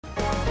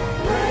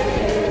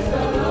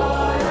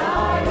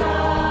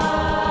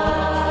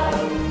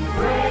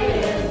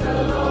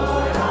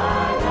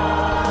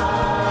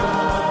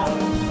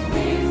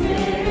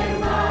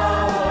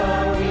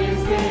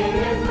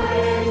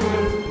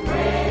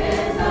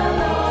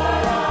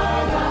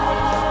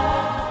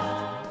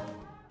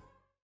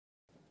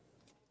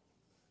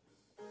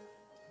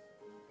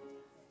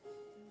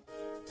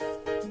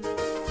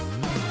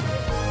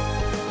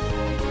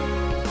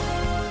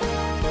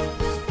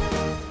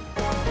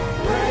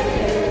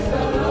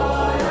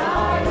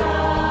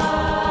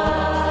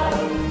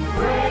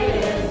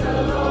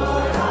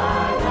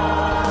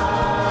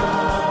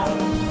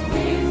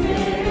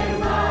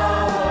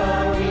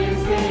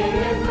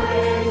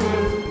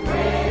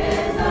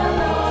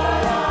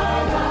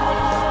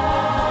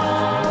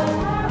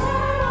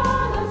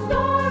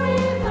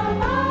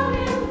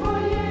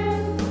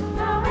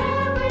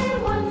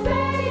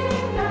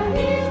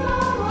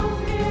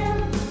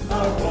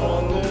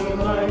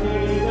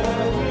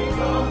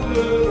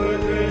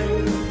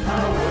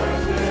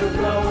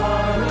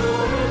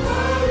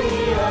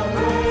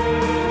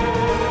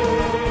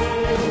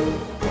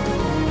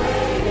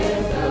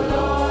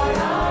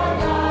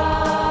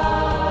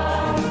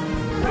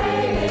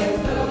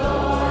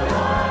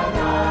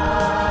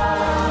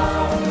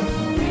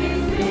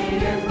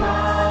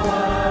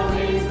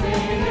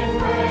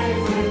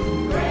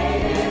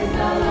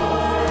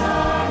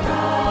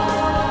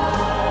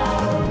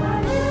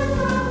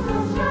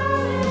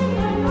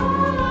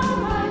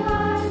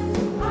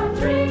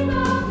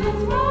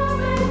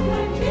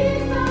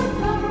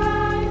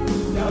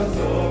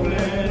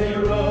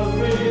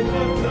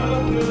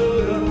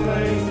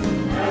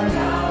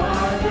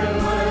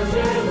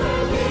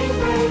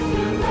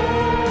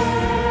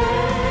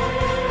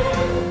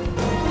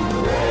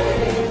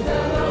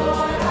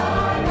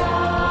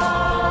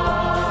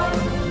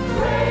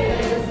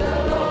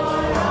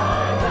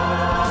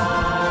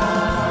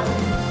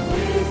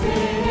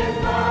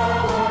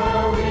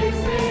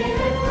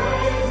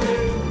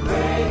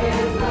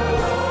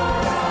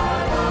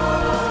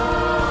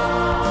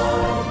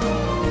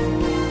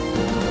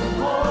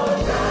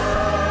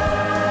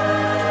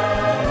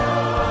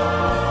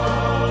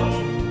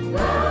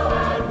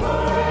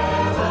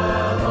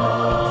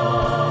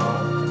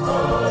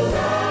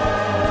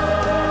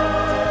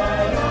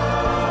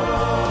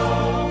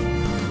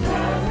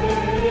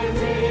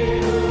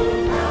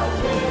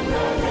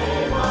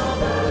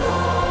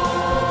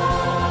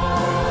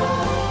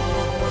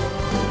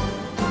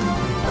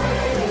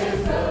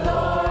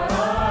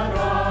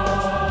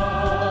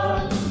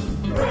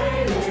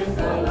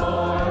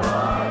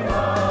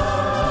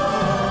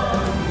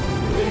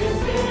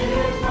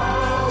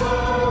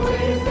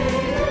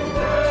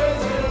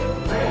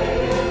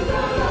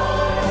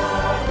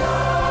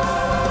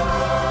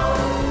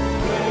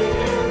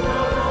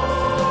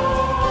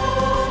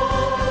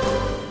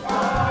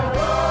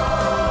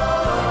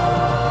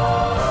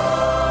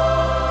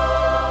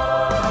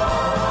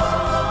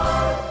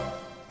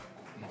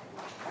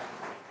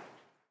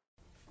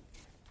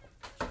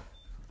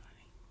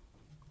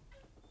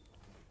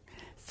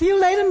See you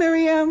later,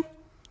 Miriam.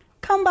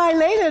 Come by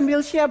later and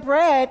we'll share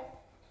bread.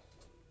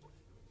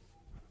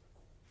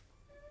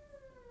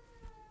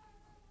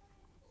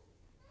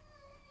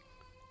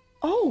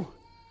 Oh,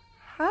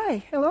 hi,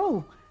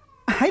 hello.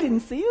 I didn't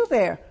see you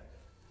there.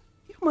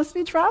 You must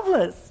be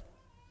travelers.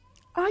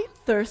 Are you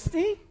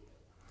thirsty?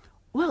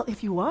 Well,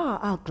 if you are,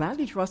 I'll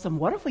gladly draw some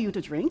water for you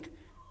to drink.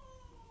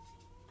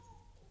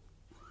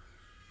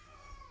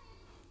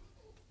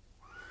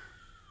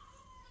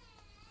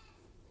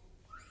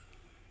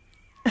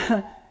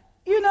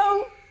 You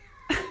know,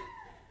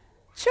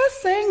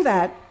 just saying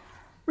that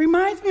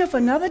reminds me of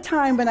another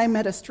time when I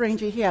met a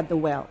stranger here at the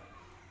well.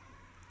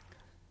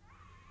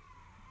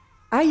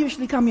 I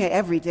usually come here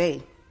every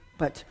day,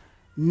 but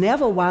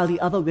never while the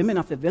other women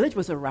of the village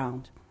was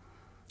around.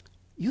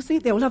 You see,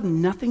 they will have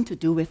nothing to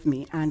do with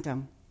me,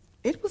 and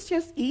it was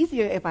just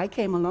easier if I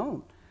came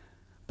alone.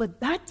 But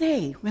that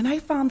day, when I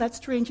found that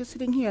stranger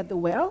sitting here at the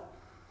well,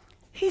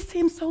 he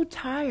seemed so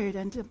tired,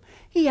 and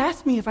he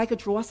asked me if I could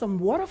draw some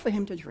water for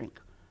him to drink.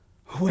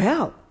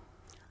 Well,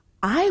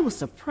 I was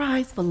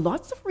surprised for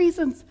lots of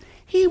reasons.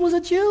 He was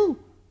a Jew.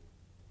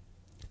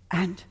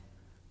 And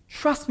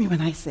trust me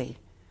when I say,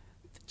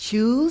 the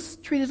Jews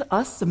treated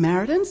us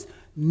Samaritans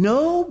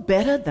no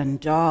better than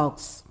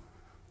dogs.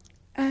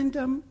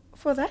 And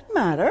for that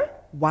matter,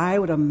 why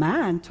would a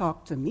man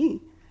talk to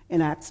me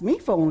and ask me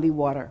for only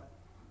water?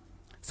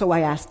 So I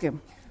asked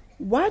him,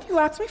 why do you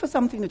ask me for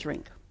something to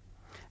drink?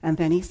 And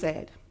then he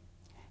said,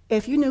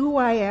 if you knew who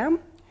I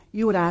am,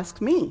 you would ask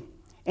me,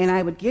 and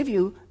I would give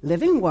you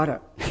living water.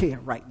 Yeah,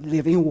 right,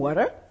 living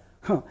water?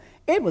 Huh.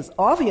 It was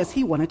obvious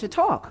he wanted to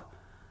talk.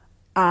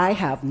 I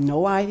have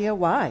no idea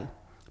why,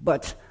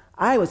 but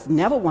I was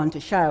never one to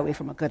shy away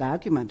from a good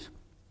argument.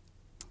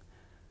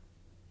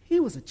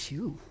 He was a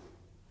Jew.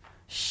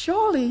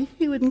 Surely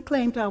he wouldn't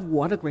claim to have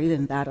water greater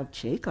than that of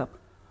Jacob,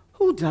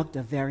 who dug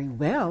the very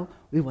well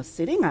we were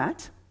sitting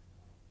at.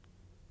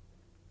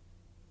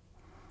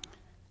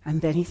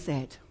 And then he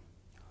said,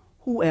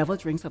 whoever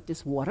drinks of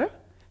this water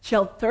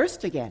shall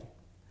thirst again,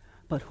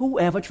 but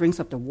whoever drinks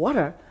of the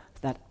water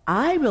that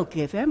I will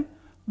give him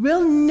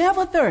will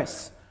never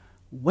thirst.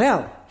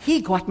 Well, he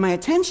got my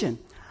attention.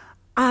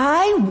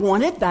 I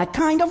wanted that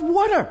kind of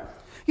water.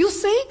 You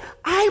see,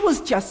 I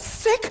was just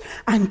sick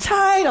and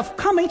tired of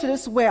coming to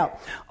this well.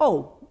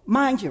 Oh,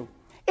 mind you,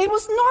 it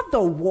was not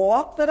the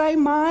walk that I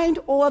mind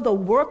or the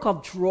work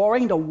of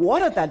drawing the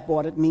water that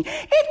bothered me.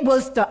 It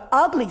was the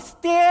ugly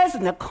stares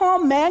and the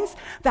comments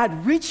that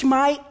reached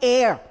my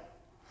ear.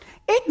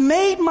 It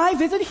made my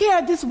visit here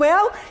at this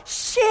well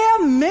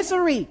sheer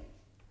misery.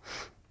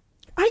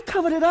 I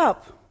covered it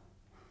up.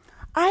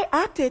 I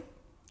acted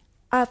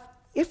as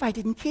if I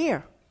didn't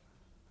care.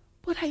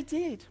 But I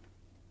did.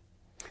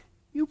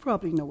 You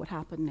probably know what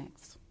happened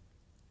next.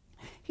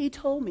 He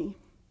told me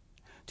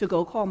to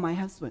go call my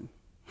husband.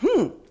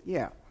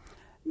 Yeah.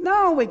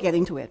 Now we're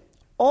getting to it.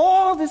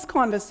 All this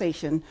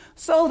conversation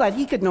so that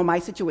he could know my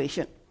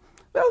situation.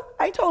 Well,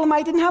 I told him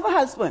I didn't have a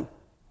husband.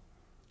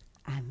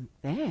 And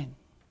then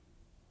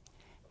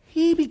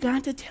he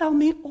began to tell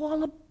me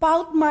all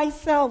about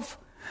myself.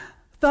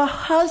 The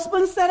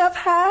husbands that I've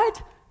had,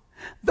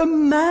 the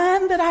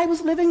man that I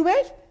was living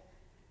with.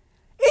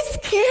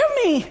 It scared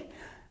me.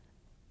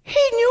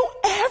 He knew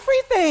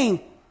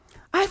everything.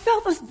 I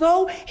felt as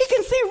though he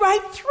can see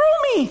right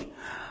through me.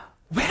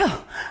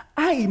 Well,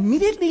 I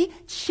immediately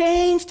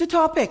changed the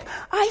topic.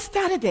 I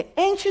started the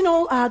ancient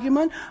old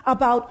argument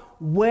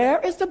about where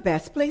is the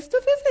best place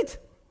to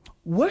visit.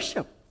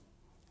 Worship.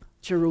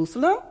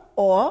 Jerusalem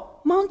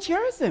or Mount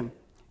Gerizim.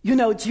 You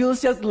know,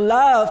 Jews just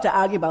love to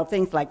argue about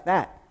things like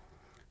that.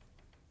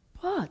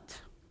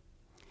 But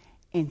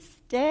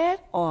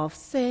instead of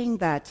saying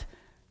that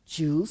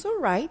Jews are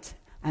right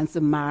and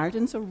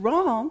Samaritans are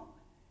wrong,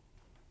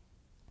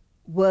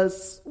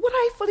 was what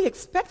I fully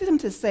expected him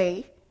to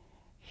say,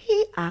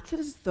 he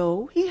acted as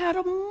though he had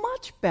a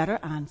much better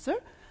answer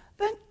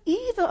than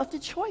either of the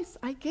choice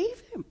I gave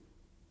him.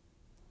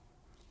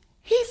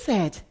 He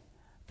said,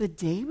 the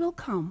day will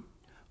come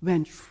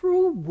when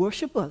true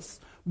worshipers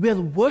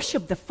will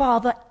worship the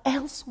Father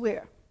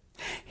elsewhere.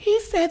 He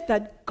said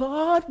that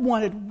God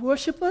wanted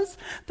worshipers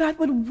that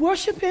would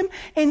worship him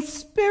in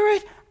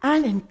spirit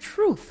and in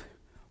truth.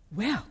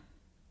 Well,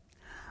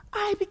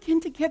 I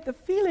begin to get the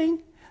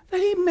feeling that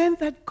he meant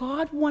that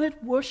God wanted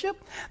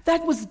worship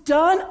that was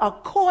done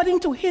according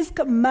to his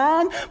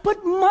command,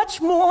 but much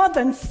more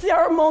than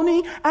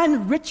ceremony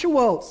and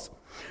rituals.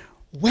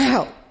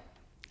 Well,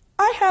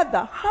 I had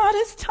the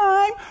hardest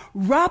time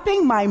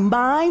wrapping my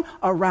mind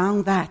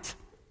around that.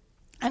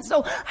 And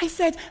so I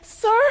said,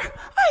 sir,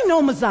 I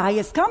know Messiah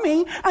is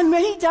coming, and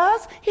when he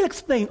does, he'll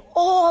explain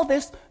all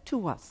this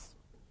to us.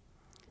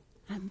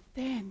 And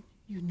then,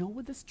 you know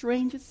what the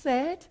stranger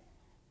said?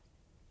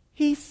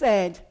 He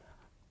said,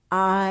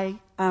 I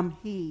am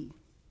he.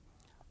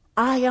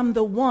 I am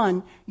the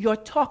one you're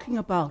talking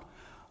about.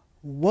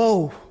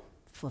 Whoa,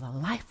 for the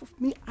life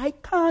of me, I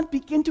can't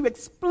begin to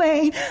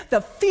explain the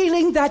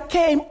feeling that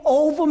came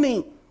over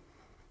me.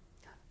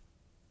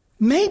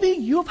 Maybe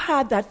you've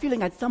had that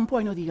feeling at some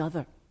point or the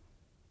other.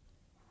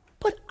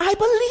 But I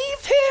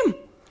believed him.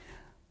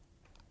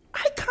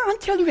 I can't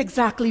tell you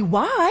exactly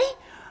why.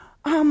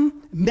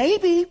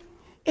 Maybe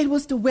it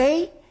was the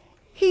way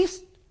he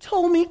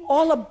told me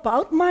all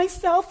about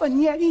myself,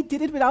 and yet he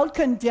did it without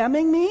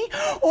condemning me.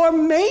 Or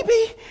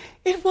maybe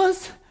it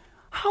was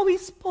how he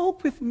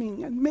spoke with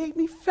me and made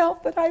me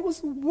felt that I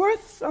was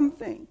worth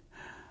something.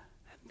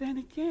 And then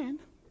again,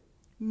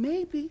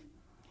 maybe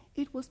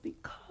it was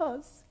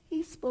because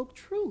he spoke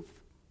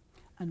truth.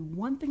 And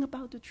one thing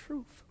about the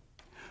truth,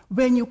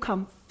 when you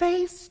come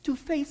face to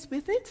face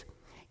with it,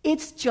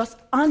 it's just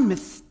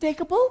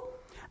unmistakable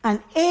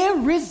and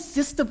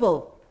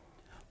irresistible.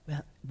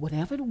 Well,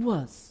 whatever it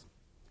was,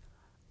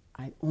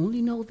 I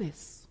only know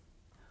this.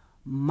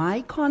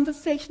 My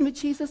conversation with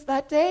Jesus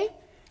that day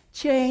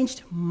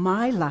changed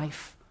my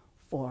life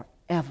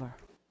forever.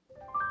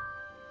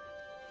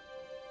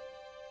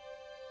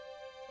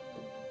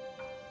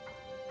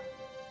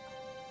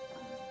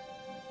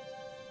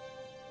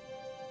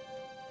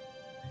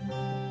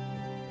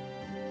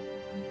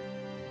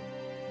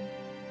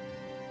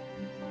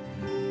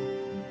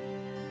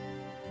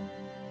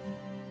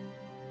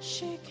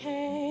 She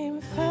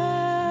came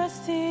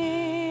thirsty,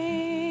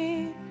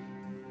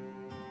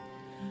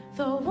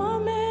 the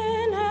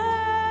woman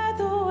at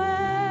the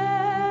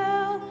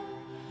well,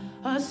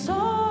 a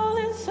soul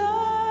in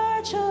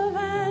search of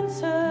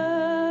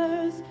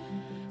answers,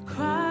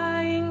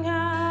 crying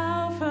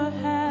out for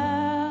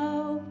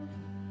help.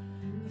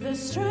 The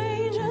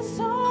stranger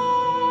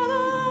saw the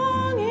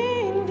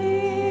longing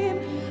deep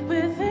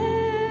within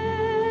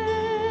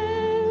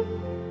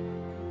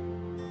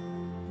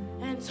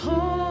and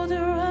told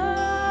her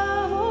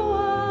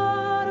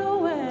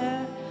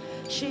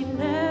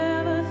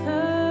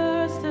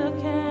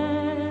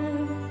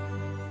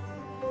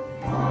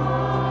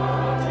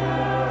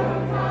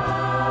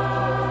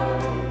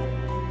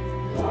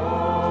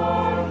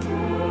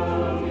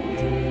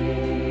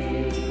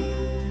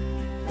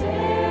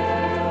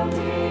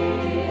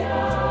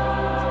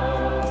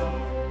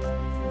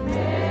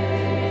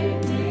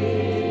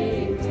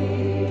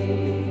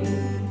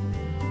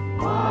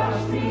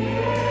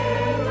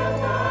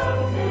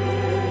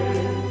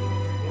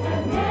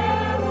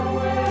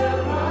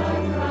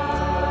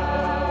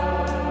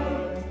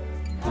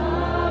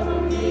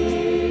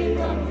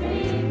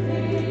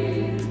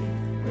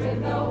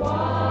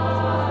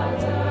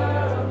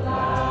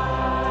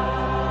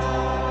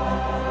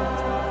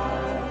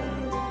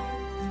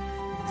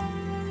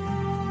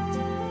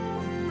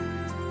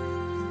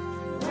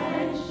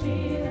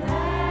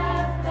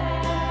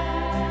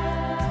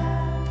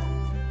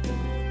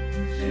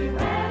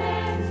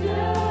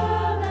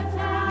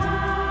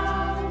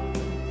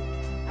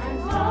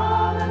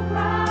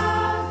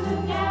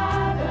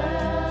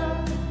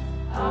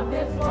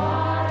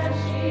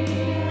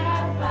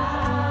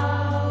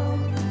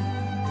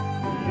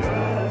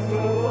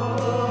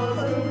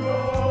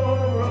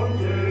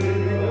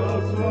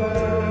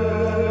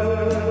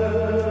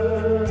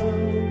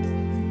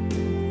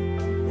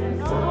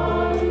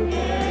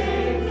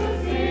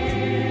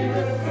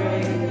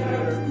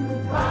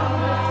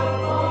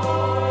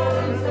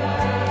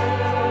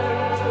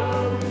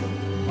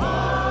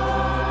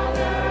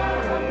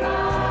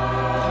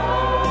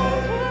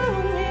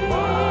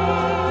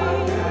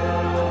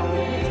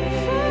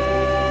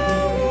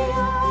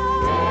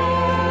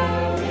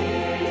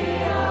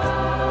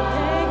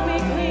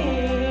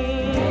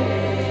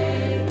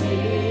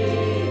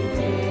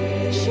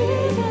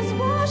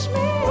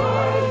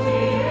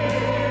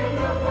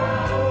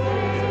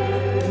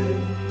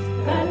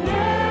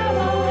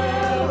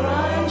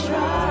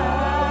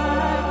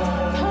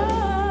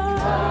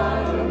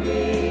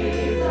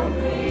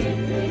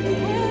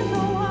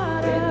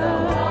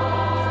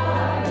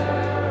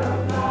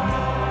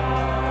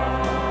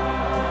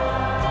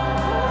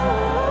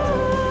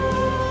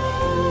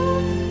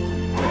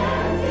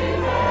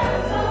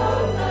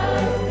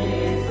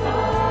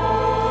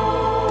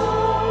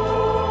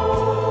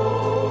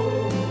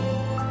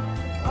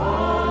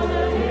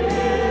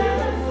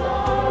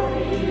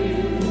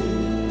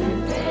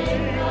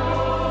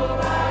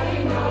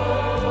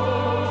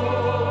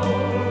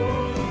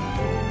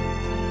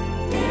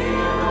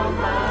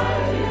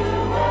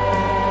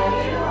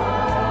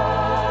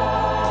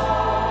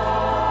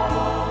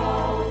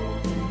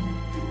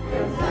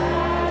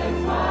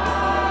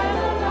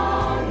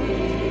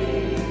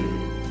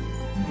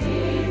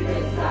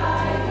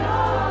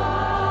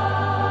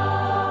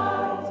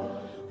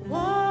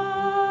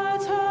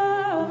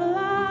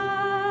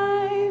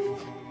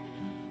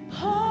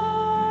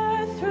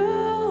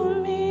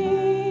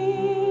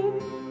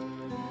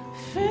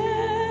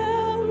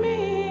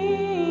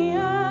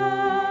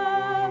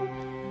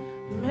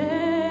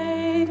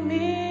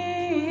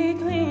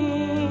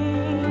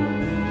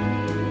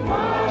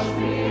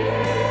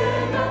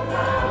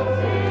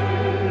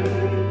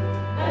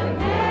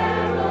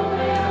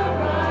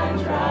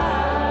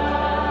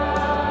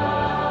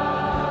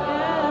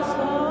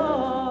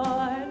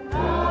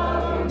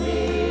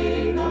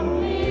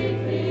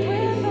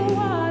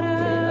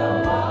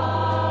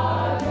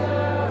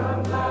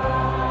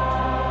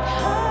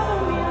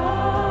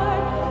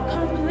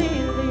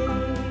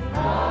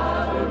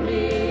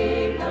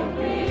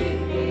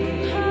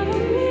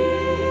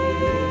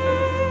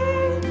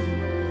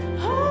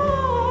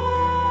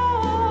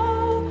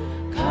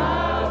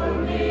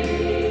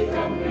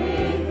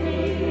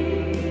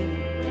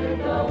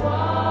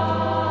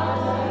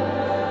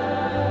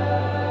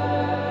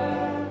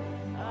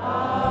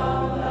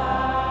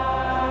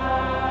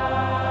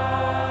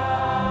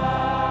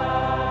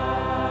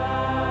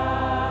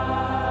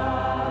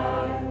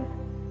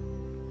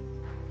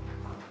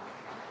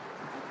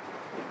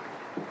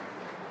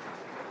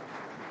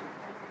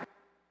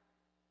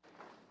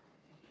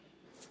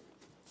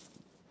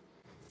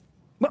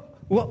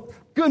Well,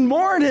 good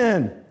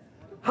morning.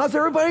 How's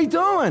everybody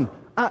doing?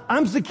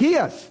 I'm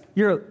Zacchaeus,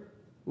 your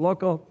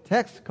local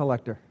tax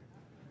collector.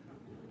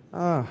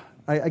 I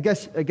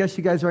guess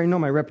you guys already know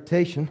my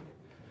reputation.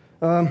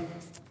 I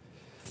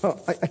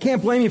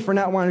can't blame you for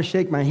not wanting to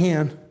shake my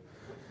hand.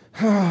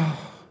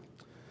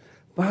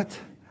 But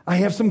I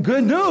have some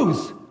good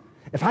news.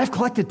 If I've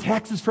collected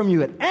taxes from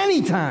you at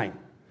any time,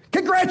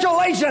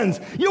 congratulations,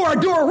 you are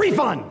due a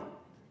refund.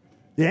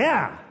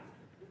 Yeah.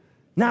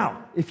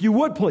 Now, if you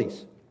would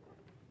please,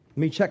 let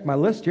me check my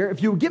list here.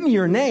 If you would give me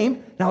your name,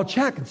 and I'll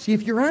check and see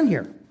if you're on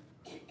here.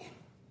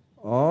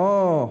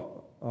 You're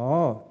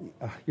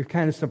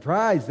kind of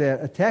surprised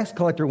that a tax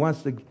collector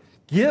wants to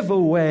give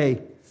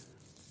away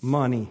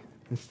money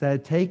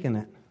instead of taking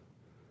it.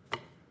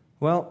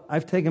 Well,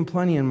 I've taken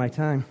plenty in my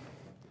time.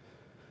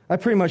 I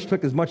pretty much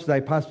took as much as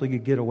I possibly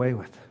could get away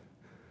with.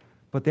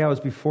 But that was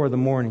before the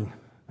morning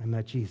I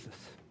met Jesus.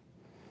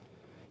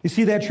 You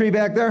see that tree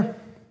back there?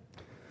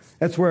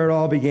 That's where it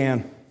all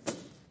began.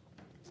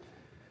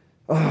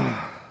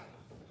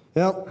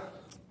 Well,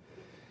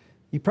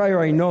 you probably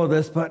already know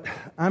this, but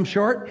I'm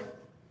short.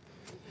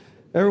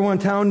 Everyone in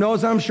town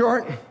knows I'm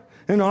short.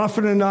 And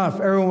often enough,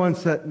 everyone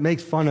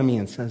makes fun of me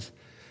and says,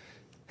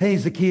 "Hey,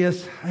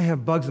 Zacchaeus, I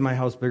have bugs in my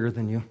house bigger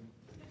than you."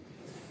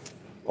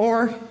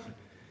 Or,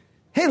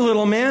 "Hey,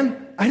 little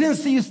man, I didn't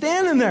see you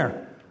standing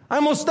there. I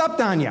almost stepped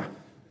on you."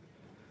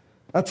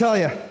 I'll tell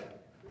you,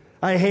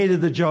 I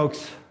hated the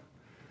jokes.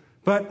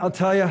 But I'll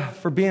tell you,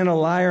 for being a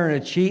liar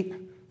and a cheat,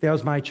 that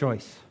was my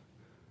choice.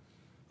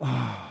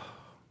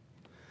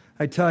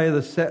 I tell you,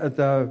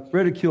 the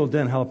ridicule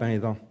didn't help any,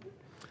 though.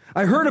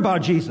 I heard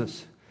about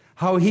Jesus,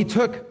 how he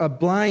took a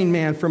blind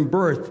man from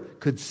birth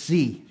could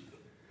see,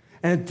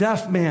 and a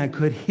deaf man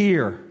could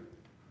hear,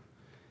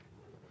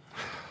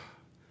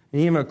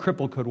 and even a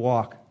cripple could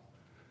walk.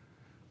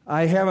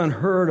 I haven't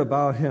heard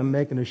about him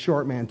making a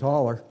short man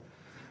taller,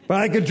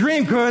 but I could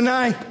dream, couldn't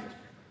I?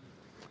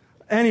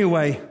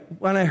 Anyway,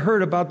 when I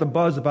heard about the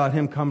buzz about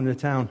him coming to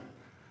town,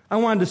 I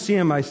wanted to see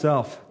him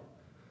myself.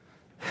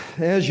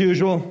 As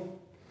usual,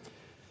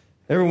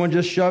 everyone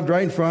just shoved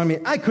right in front of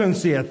me. I couldn't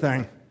see a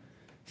thing.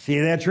 See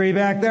that tree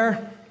back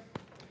there?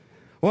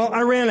 Well,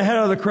 I ran ahead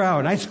of the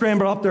crowd. I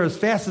scrambled up there as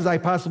fast as I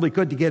possibly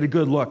could to get a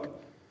good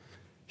look.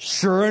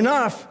 Sure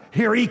enough,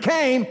 here he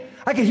came.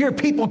 I could hear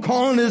people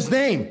calling his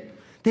name.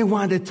 They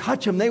wanted to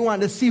touch him. They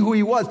wanted to see who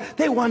he was.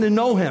 They wanted to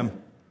know him.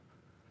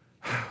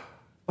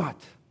 But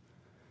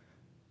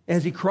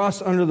as he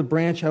crossed under the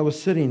branch I was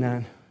sitting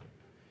on,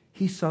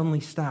 he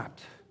suddenly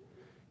stopped.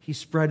 He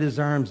spread his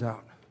arms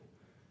out.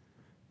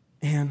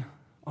 And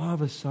all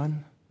of a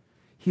sudden,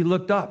 he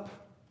looked up.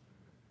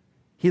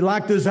 He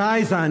locked his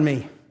eyes on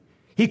me.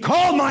 He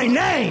called my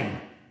name.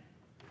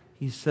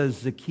 He says,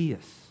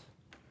 "Zacchaeus,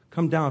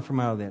 come down from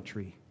out of that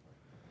tree.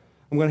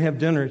 I'm going to have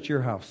dinner at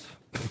your house."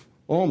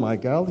 Oh, my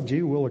God,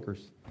 gee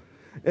willikers.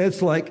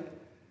 It's like,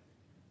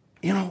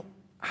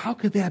 how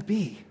could that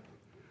be?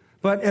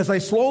 But as I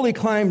slowly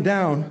climbed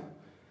down,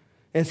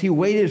 as he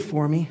waited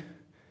for me,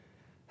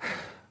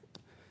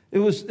 it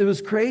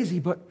was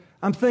crazy, but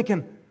I'm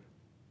thinking,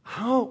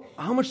 how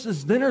much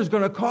this dinner is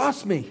going to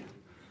cost me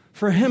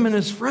for him and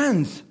his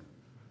friends?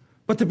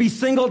 But to be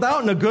singled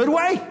out in a good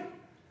way?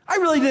 I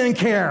really didn't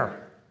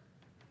care.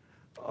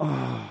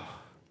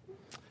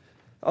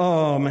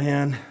 Oh,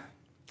 man.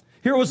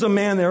 Here was a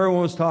man that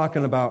everyone was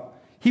talking about.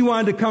 He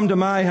wanted to come to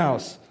my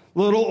house.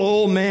 Little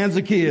old man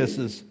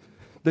Zacchaeus,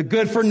 the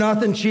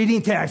good-for-nothing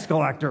cheating tax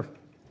collector.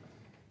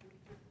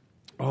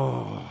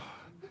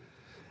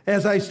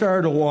 As I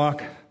started to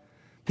walk,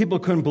 people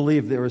couldn't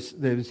believe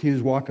he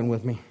was walking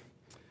with me.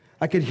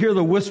 I could hear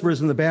the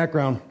whispers in the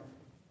background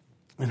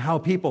and how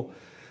people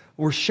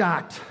were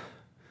shocked.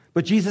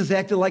 But Jesus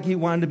acted like he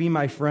wanted to be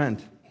my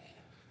friend.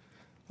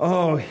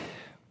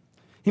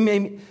 He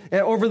made me,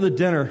 over the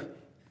dinner,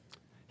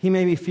 he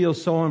made me feel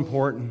so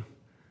important.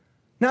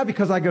 Not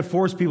because I could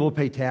force people to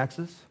pay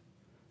taxes.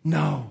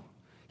 No.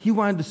 He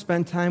wanted to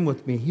spend time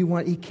with me.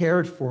 He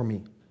cared for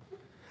me.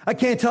 I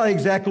can't tell you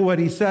exactly what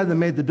he said that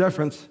made the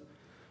difference.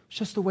 It's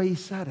just the way he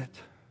said it.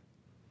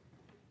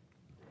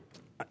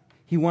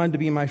 He wanted to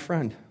be my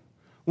friend.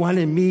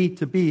 Wanted me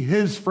to be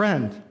his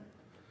friend.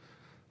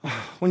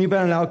 When you've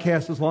been an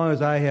outcast as long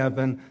as I have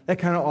been, that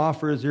kind of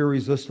offer is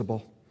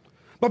irresistible.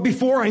 But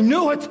before I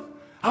knew it,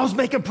 I was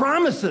making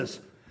promises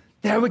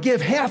that I would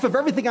give half of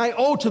everything I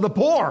owed to the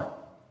poor.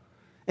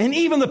 And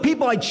even the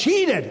people I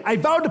cheated, I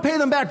vowed to pay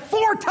them back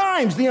 4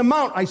 times the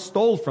amount I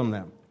stole from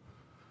them.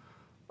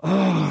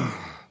 I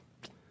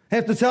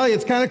have to tell you,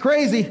 it's kind of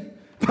crazy,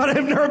 but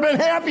I've never been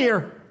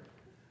happier.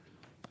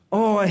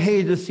 I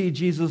hated to see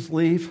Jesus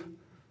leave.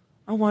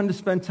 I wanted to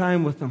spend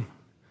time with him.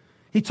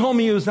 He told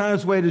me he was on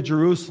his way to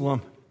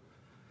Jerusalem.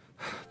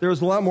 There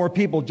was a lot more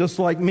people just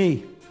like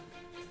me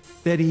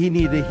that he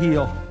needed to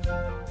heal.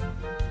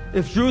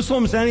 If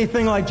Jerusalem's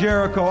anything like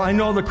Jericho, I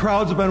know the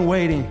crowds have been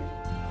waiting.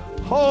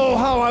 Oh,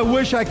 how I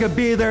wish I could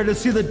be there to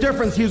see the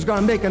difference he was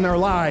going to make in their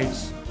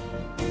lives.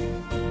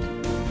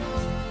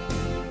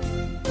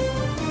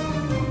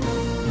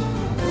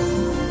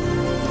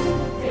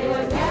 They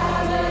were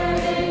gathered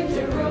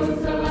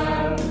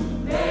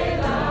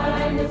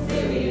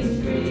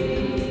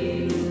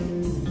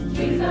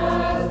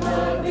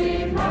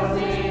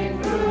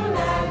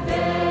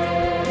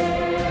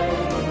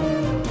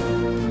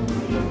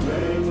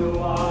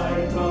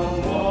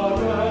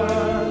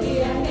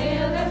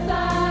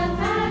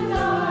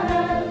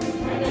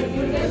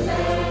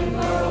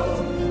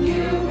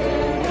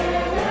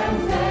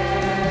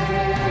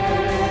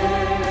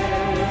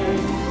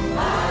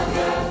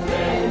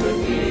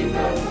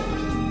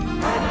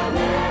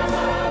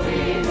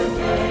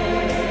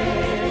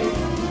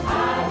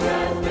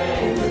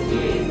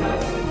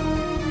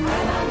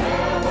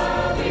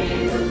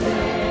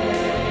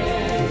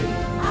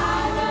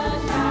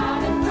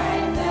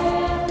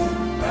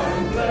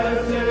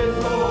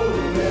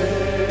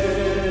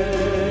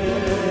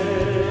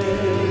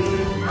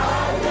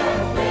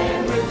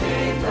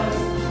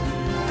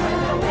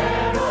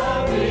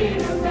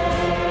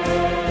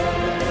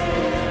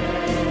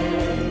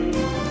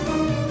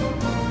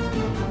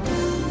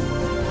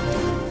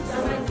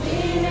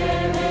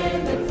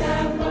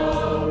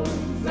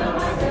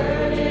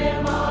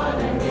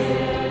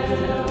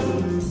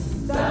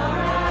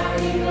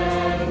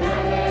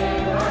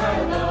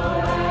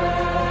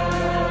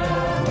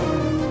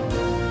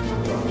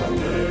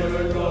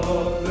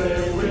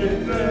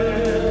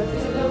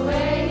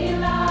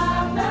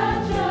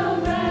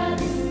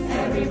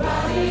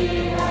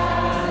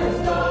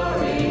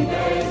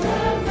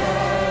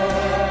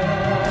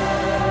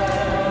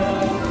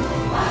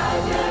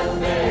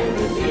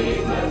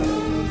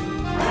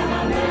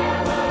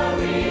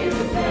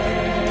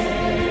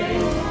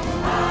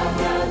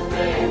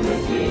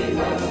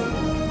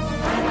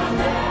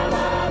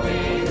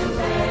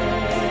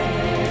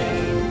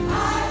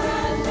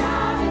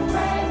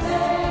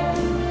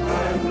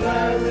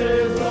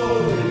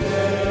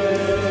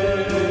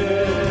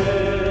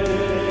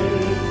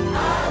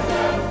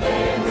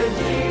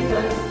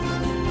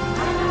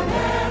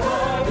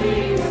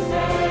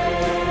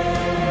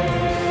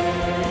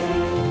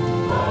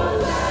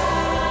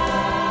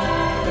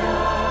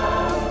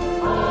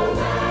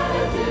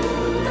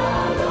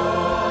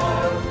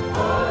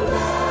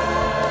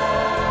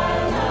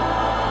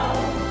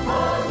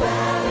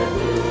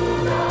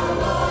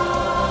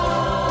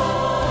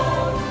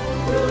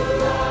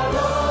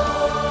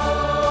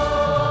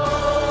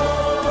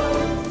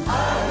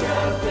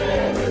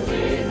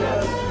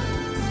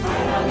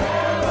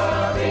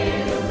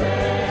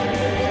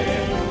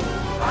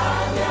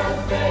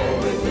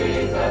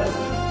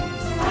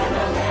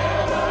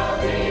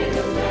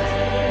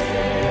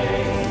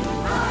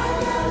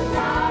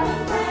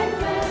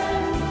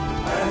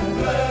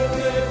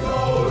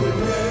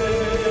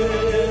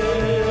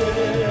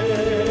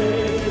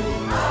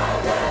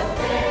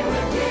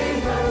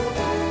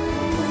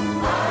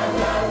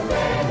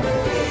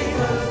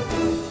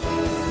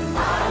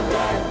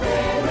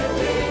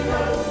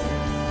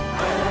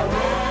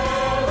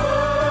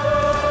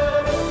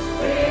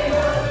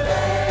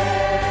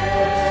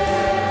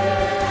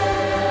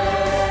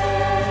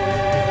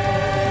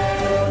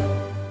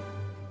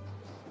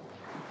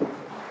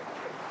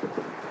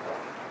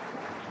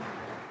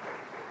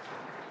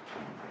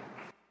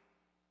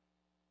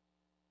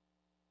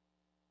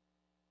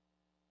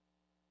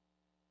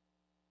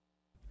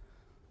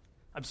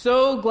I'm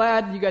so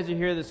glad you guys are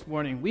here this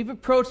morning. We've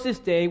approached this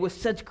day with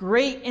such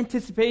great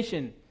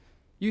anticipation.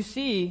 You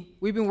see,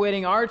 we've been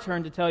waiting our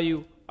turn to tell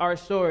you our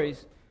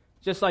stories,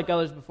 just like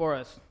others before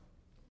us.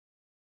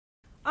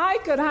 I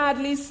could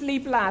hardly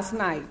sleep last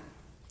night,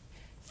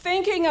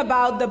 thinking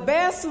about the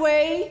best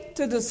way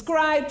to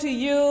describe to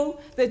you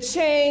the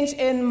change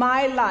in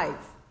my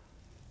life.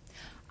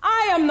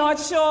 I am not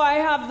sure I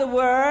have the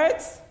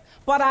words,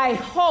 but I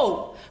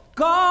hope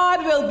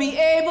God will be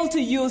able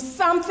to use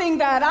something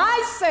that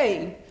I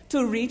say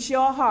to reach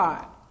your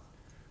heart.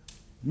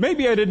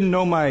 Maybe I didn't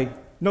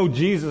know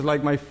Jesus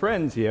like my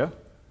friends here,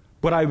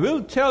 but I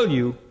will tell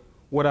you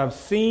what I've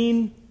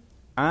seen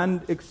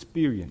and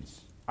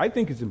experienced. I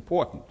think it's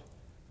important.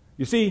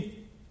 You see,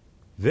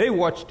 they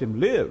watched him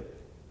live.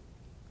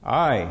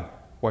 I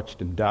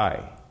watched him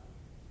die.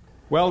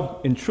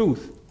 Well, in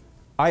truth,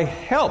 I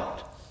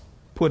helped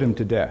put him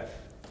to death.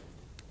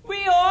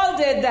 We all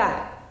did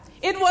that.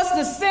 It was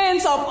the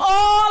sins of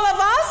all of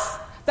us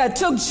that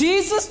took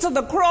Jesus to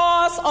the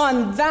cross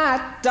on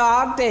that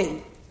dark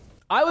day.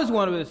 I was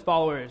one of his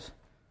followers,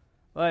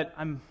 but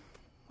I'm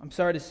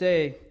sorry to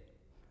say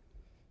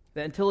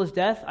that until his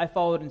death, I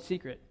followed in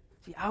secret.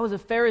 See, I was a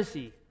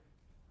Pharisee.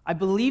 I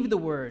believed the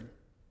word.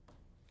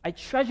 I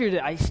treasured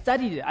it. I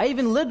studied it. I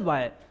even lived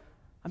by it.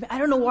 I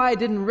don't know why I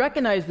didn't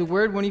recognize the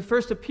word when he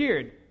first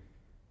appeared.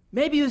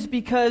 Maybe it was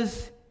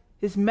because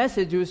his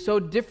message was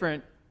so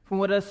different from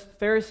what us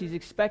Pharisees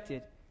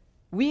expected.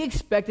 We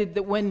expected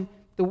that when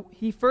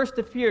he first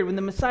appeared, when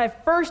the Messiah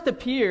first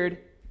appeared,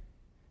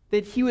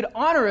 that he would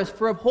honor us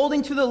for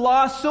upholding to the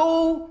law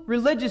so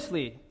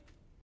religiously.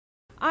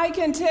 I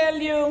can tell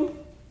you,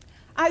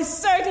 I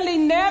certainly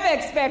never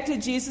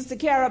expected Jesus to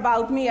care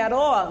about me at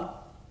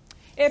all.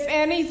 If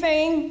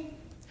anything,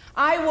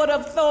 I would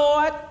have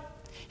thought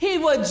he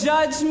would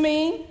judge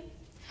me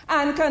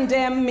and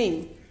condemn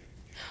me.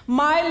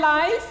 My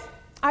life,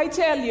 I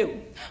tell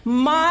you,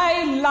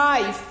 my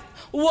life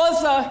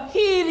was a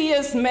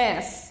hideous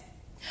mess.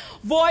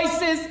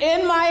 Voices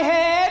in my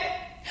head,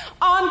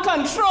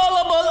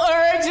 uncontrollable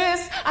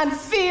urges and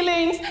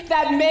feelings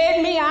that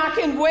made me act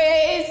in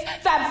ways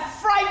that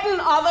frightened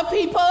other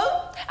people,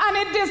 and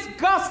it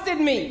disgusted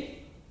me.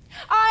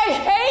 I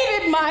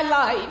hated my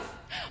life,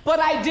 but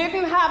I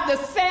didn't have the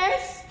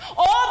sense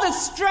or the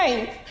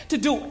strength to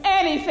do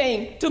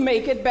anything to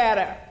make it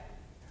better.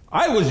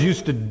 I was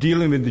used to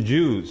dealing with the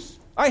Jews.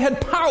 I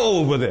had power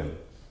over them.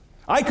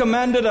 I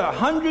commanded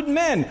 100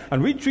 men,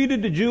 and we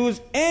treated the Jews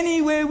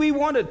any way we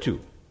wanted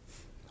to.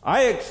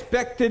 I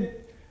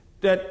expected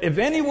that if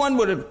anyone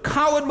would have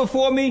cowered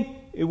before me,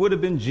 it would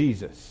have been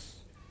Jesus.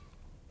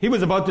 He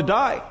was about to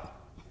die,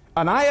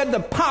 and I had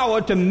the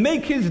power to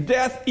make his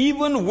death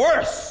even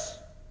worse.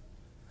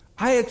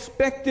 I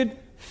expected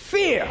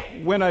fear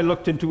when I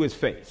looked into his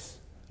face.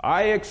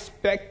 I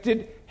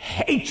expected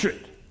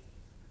hatred.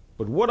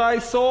 But what I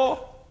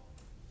saw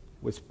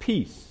was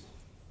peace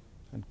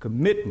and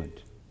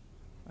commitment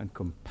and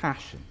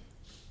compassion.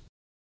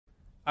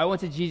 I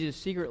went to Jesus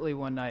secretly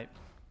one night.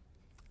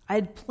 I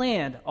had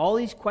planned all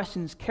these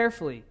questions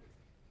carefully,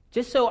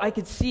 just so I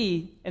could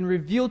see and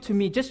reveal to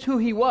me just who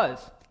he was.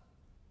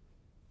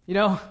 You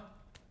know,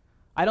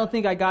 I don't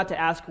think I got to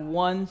ask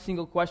one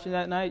single question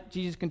that night.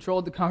 Jesus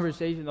controlled the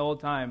conversation the whole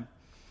time.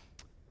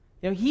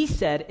 You know, he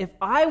said, if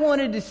I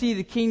wanted to see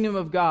the kingdom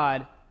of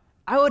God,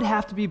 I would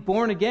have to be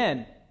born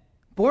again.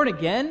 Born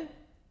again?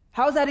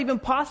 How is that even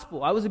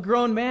possible? I was a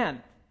grown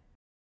man.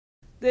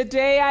 The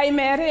day I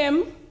met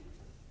him,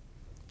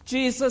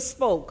 Jesus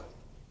spoke.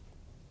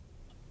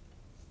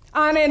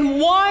 And in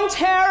one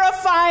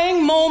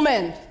terrifying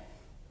moment,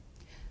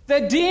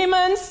 the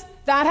demons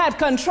that had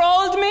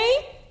controlled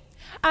me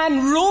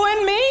and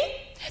ruined me,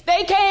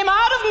 they came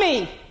out of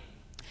me.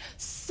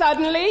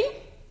 Suddenly,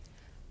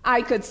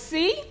 I could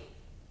see,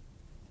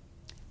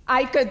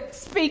 I could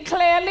speak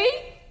clearly,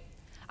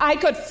 I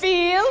could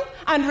feel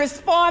and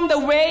respond the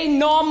way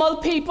normal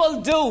people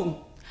do.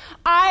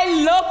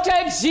 I looked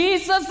at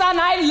Jesus and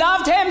I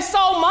loved him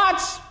so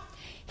much.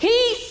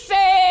 He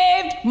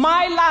saved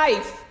my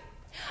life.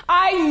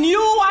 I knew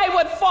I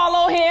would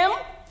follow him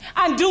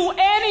and do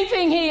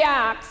anything he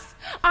asked.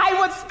 I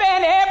would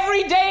spend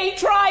every day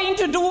trying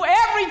to do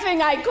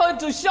everything I could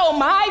to show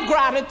my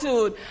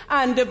gratitude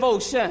and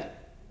devotion.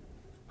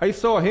 I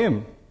saw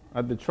him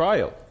at the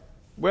trial.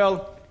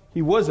 Well,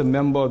 he was a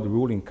member of the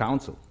ruling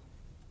council.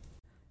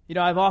 You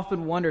know, I've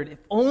often wondered, if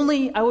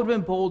only I would have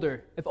been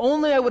bolder, if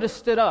only I would have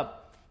stood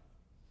up,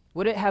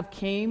 would it have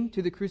came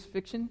to the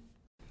crucifixion?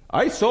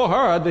 I saw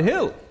her at the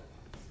hill.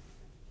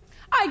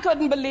 I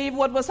couldn't believe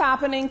what was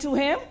happening to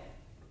him.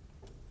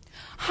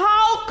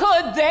 How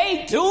could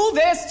they do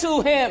this to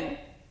him?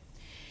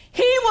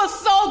 He was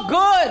so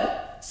good,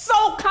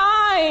 so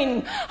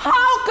kind.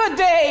 How could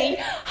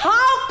they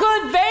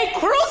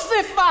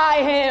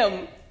crucify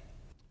him?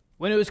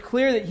 When it was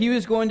clear that he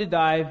was going to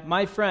die,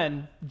 my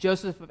friend,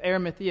 Joseph of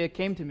Arimathea,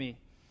 came to me.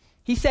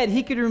 He said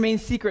he could remain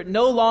secret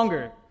no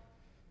longer,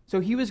 so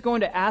he was going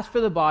to ask for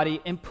the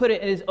body and put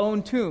it in his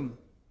own tomb.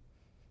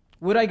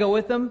 Would I go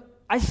with him?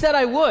 I said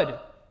I would.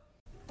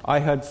 I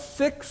had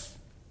 6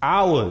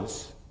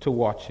 hours to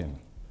watch him.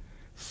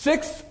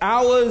 6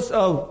 hours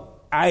of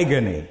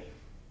agony.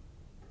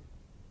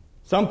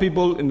 Some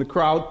people in the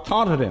crowd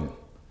taunted him,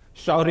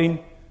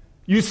 shouting,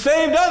 "You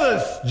saved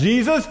others,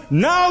 Jesus,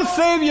 now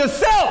save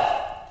yourself!"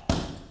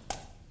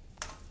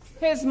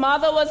 His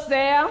mother was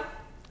there.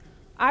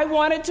 I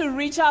wanted to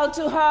reach out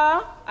to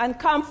her and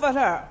comfort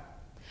her,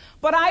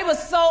 but I was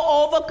so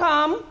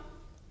overcome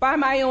by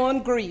my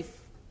own grief.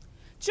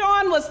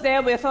 John was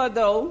there with her,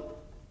 though,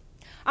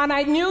 and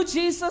I knew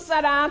Jesus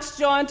had asked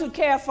John to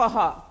care for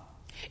her.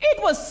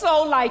 It was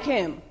so like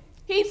him.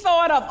 He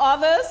thought of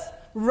others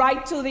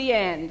right to the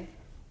end.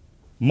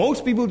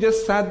 Most people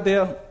just sat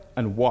there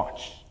and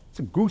watched. It's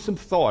a gruesome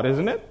thought,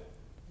 isn't it?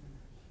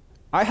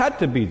 I had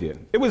to be there.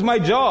 It was my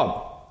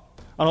job.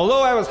 And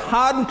although I was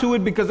hardened to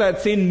it because I had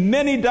seen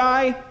many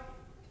die,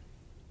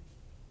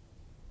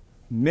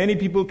 many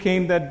people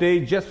came that day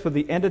just for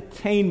the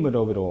entertainment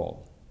of it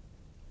all.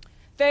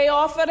 They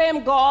offered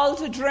him gall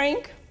to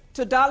drink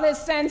to dull his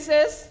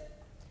senses,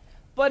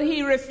 but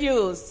he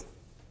refused.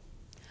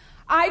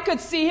 I could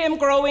see him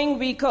growing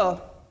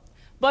weaker,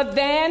 but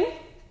then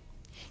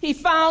he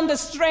found the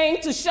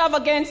strength to shove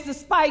against the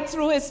spike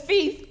through his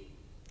feet,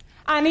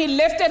 and he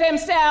lifted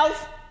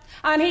himself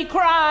and he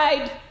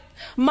cried,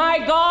 "My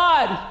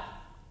God,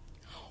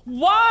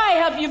 why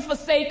have you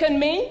forsaken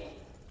me?"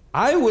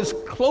 I was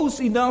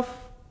close enough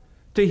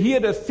to hear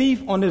the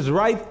thief on his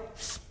right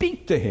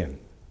speak to him.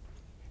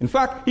 In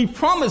fact, he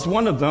promised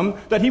one of them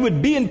that he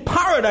would be in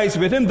paradise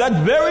with him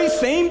that very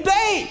same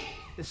day.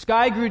 The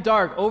sky grew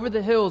dark over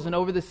the hills and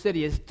over the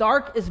city, as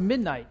dark as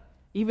midnight,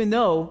 even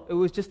though it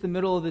was just the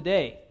middle of the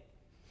day.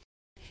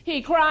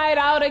 He cried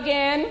out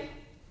again,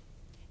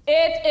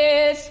 "It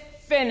is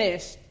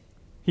finished."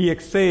 He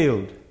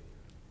exhaled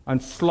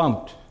and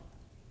slumped.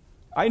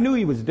 I knew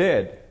he was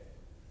dead,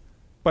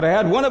 but I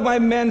had one of my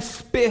men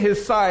spear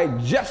his side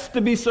just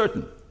to be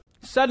certain.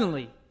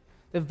 Suddenly,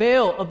 the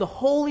veil of the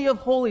Holy of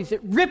Holies,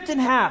 it ripped in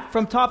half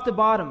from top to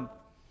bottom.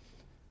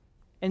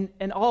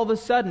 And all of a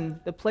sudden,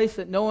 the place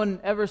that no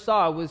one ever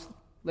saw was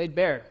laid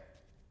bare.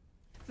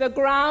 The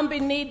ground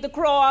beneath the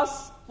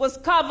cross was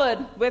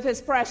covered with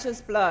his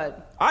precious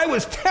blood. I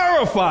was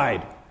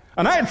terrified,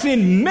 and I had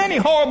seen many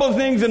horrible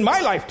things in my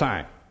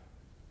lifetime.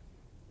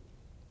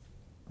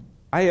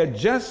 I had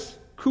just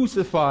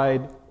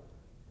crucified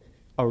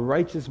a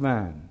righteous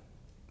man.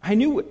 I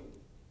knew it.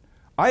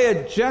 I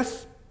had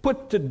just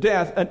put to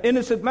death an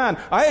innocent man.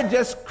 I had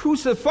just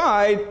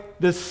crucified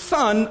the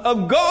Son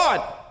of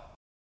God.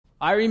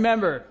 I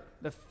remember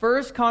the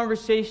first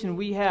conversation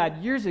we had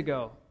years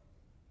ago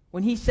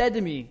when he said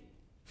to me,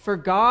 "For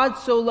God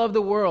so loved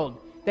the world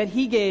that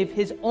he gave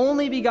his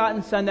only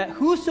begotten Son, that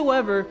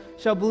whosoever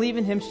shall believe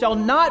in him shall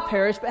not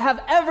perish but have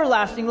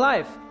everlasting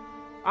life."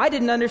 I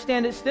didn't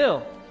understand it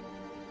still.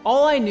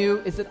 All I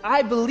knew is that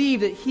I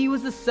believed that he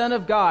was the Son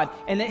of God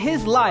and that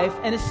his life,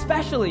 and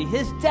especially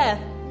his death,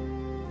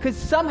 could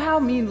somehow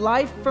mean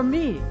life for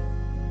me.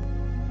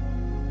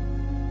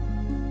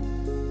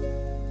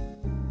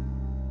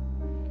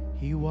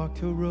 He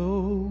walked a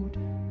road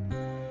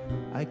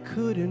I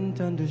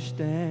couldn't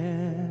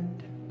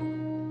understand.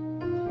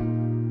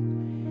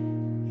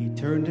 He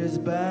turned his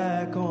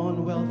back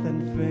on wealth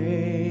and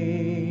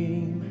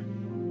fame,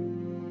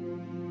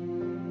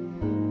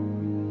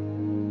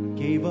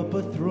 gave up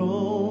a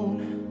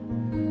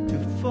throne to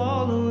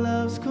follow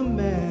love's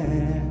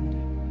command.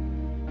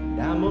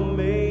 And I'm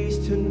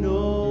amazed to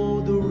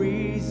know the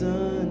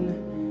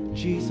reason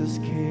Jesus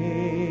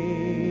came.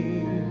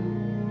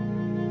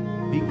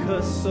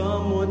 Because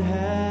someone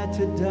had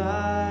to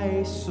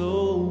die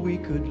so we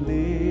could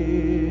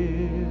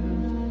live.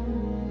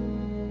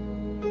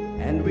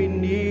 And we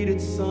needed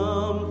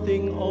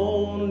something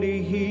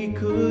only he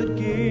could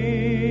give.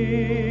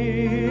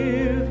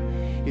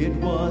 It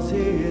was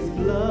his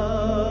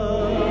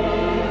blood.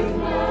 It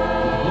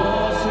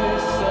was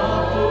his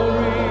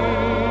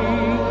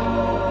suffering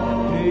that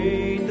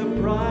paid the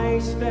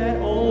price that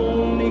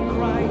only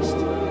Christ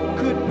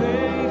could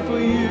pay for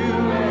you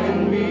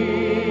and me.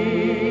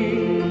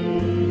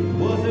 It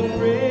wasn't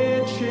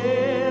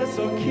riches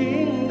or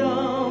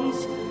kingdoms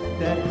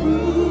that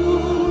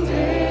proved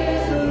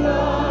his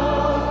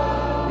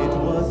love. It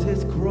was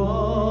his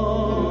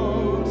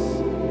cross.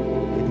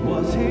 It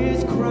was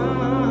his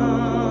crown.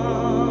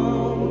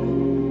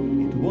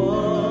 It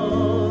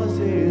was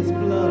his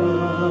blood.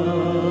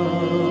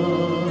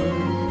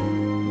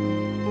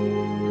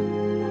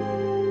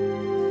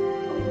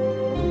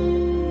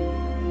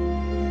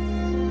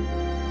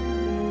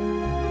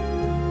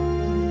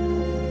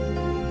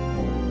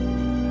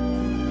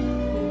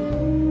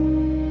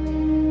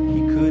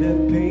 He could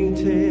have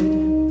painted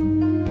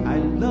 "I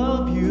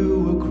love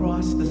you"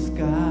 across the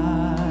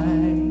sky,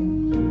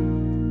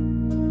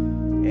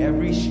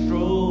 every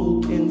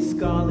stroke in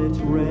scarlet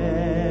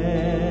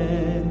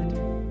red.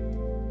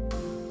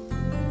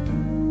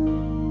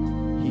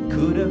 He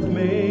could have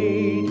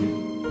made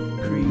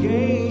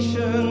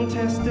creation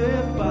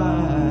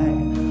testify,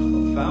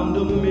 or found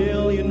a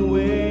million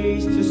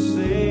ways to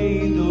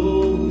say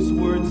those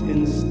words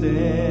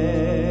instead.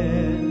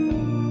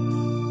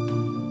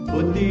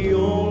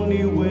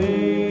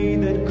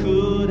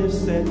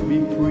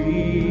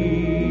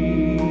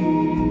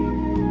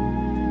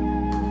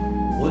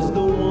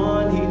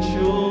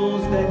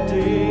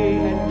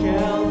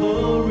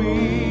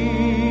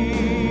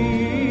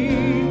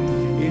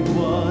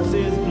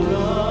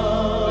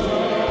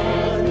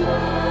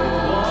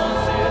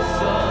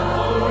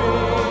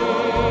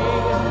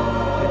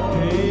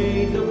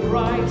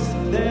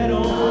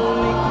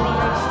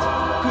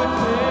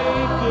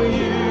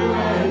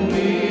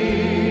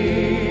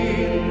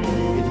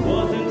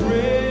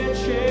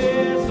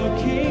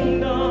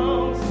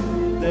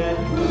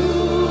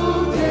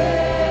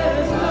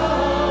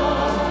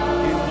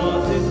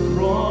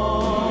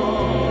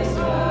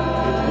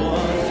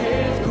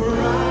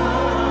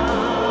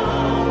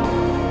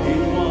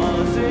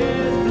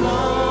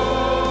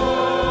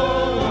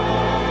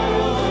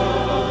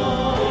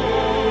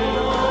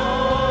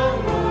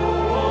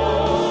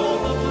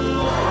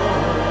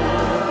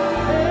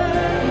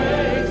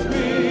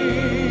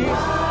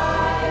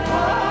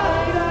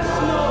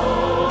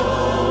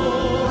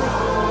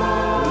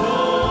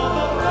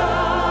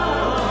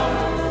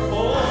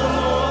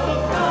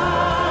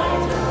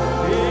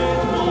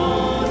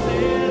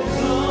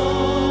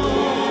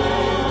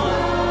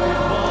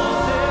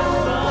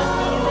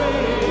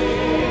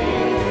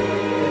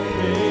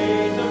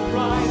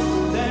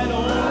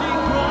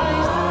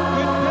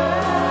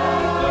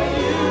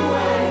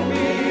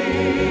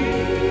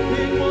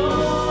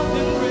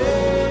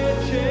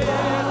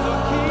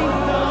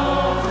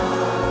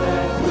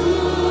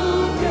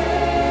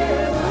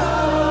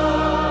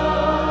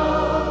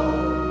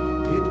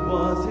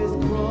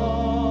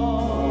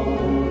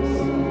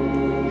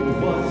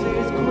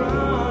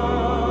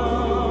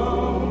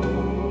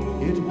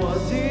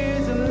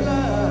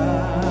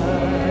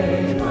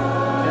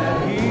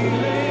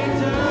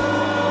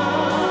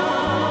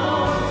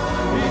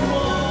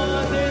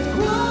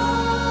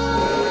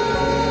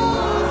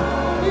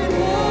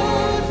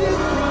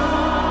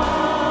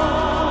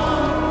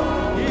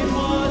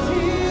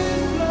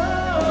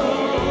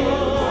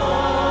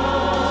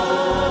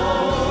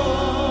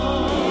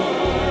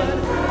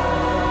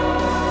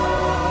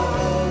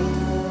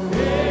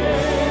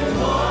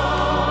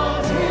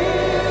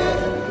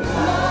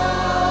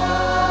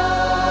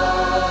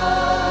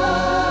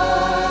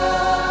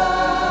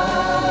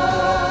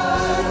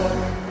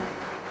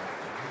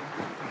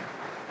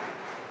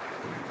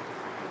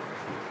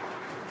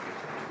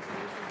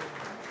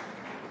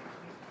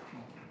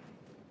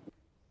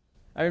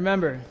 I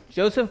remember.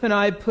 Joseph and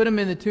I put him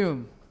in the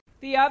tomb.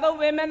 The other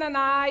women and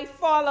I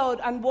followed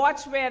and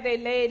watched where they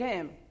laid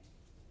him.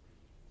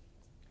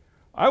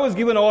 I was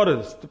given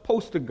orders to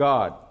post a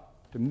guard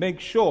to make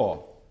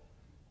sure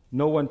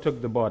no one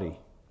took the body.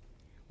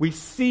 We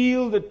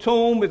sealed the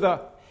tomb with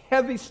a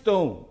heavy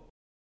stone.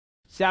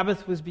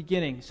 Sabbath was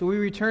beginning, so we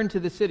returned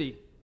to the city.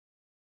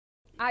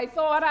 I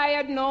thought I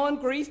had known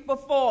grief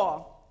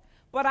before,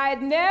 but I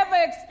had never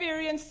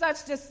experienced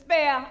such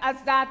despair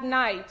as that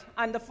night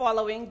and the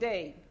following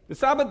day. The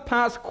Sabbath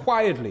passed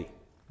quietly,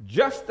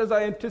 just as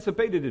I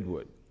anticipated it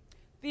would.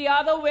 The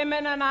other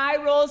women and I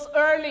rose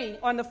early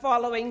on the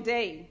following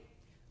day.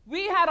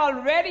 We had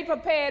already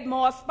prepared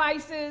more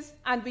spices,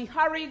 and we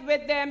hurried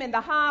with them in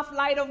the half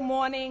light of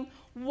morning,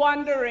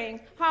 wondering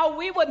how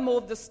we would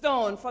move the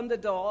stone from the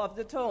door of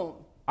the tomb.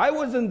 I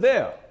wasn't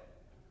there,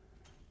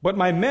 but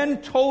my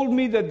men told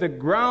me that the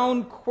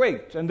ground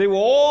quaked and they were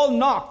all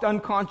knocked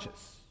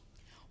unconscious.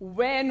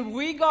 When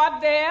we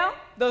got there,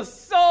 the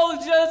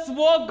soldiers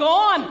were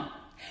gone.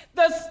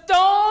 The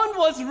stone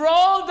was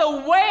rolled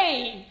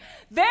away.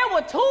 There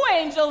were two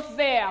angels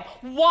there.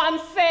 One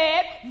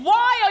said,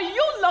 "Why are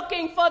you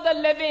looking for the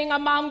living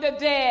among the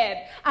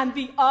dead?" And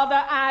the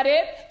other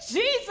added,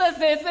 "Jesus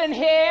isn't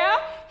here.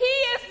 He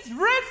is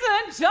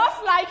risen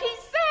just like he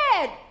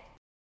said."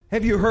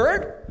 Have you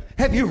heard?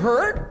 Have you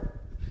heard?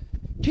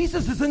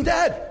 Jesus isn't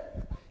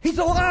dead. He's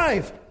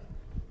alive.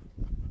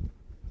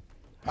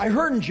 I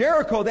heard in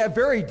Jericho that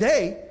very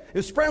day, it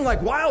was spreading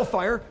like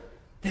wildfire,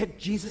 that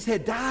Jesus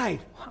had died.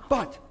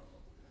 But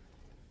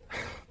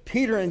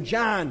Peter and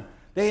John,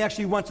 they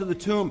actually went to the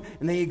tomb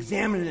and they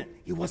examined it.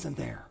 He wasn't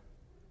there.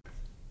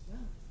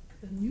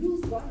 The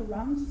news got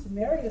around to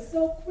Samaria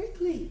so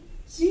quickly.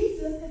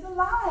 Jesus is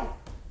alive.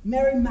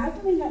 Mary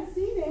Magdalene had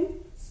seen him,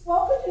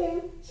 spoken to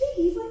him.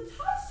 She even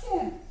touched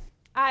him.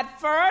 At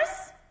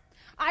first,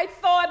 I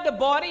thought the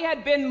body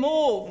had been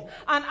moved,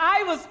 and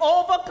I was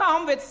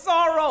overcome with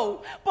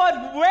sorrow. But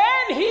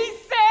when he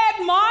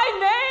said my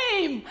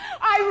name,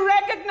 I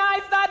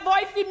recognized that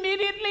voice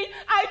immediately.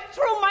 I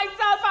threw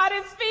myself at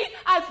his feet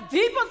as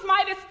deep as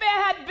my despair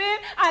had been,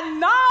 and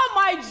now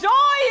my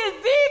joy is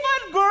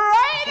even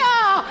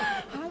greater.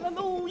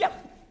 Hallelujah.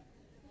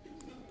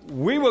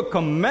 We were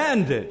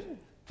commanded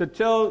to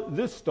tell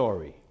this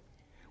story.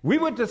 We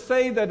were to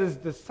say that his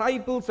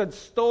disciples had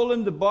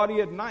stolen the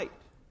body at night.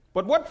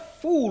 But what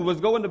fool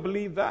was going to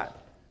believe that?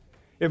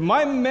 If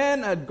my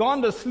men had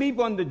gone to sleep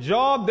on the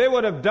job, they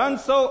would have done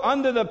so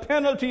under the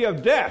penalty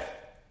of death.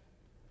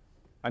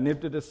 And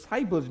if the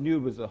disciples knew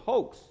it was a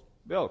hoax,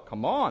 well,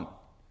 come on.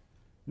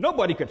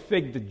 Nobody could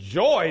fake the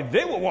joy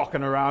they were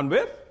walking around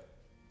with.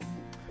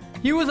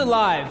 He was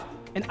alive,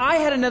 and I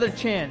had another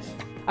chance.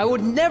 I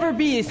would never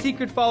be a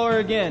secret follower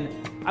again.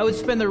 I would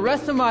spend the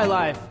rest of my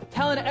life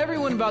telling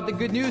everyone about the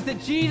good news that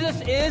Jesus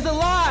is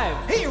alive.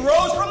 He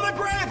rose from the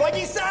grave, like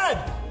he said.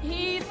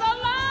 He's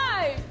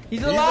alive.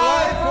 He's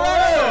alive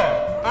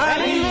forever.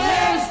 And he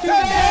lives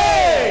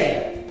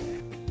today.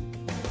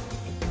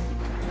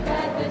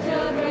 Let the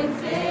children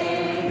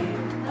sing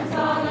a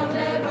song of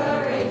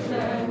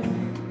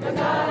liberation. The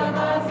God of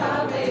our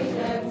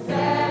salvation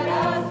set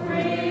us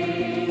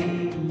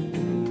free.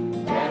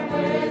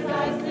 Therefore as I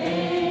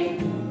sing,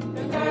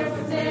 the curse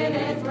of sin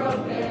is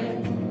broken.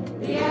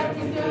 The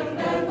empty tomb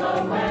stands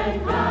open.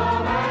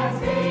 Come and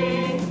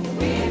sing.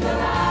 He's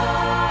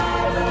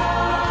alive,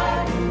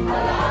 alive,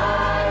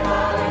 alive,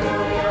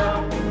 hallelujah.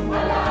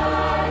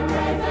 Alive,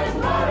 praise and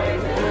glory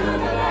to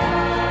the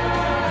Lamb.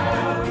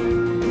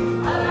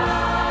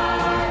 Alive,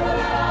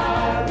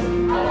 alive,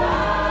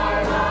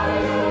 alive,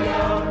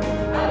 hallelujah.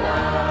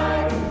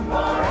 Alive,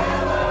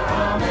 forever,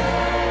 amen.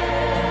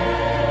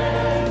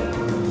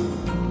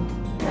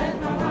 Let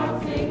my heart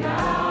sing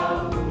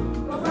out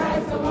for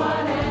Christ the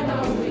one and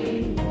only,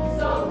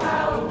 so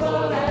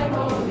powerful and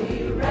holy,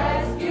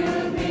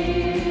 rescued me.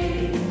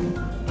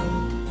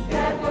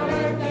 Death will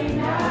hurt me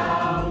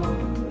now,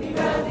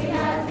 because he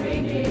has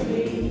redeemed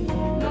me.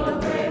 No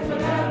grave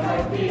will ever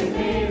keep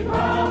me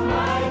from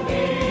my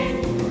King.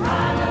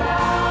 I'm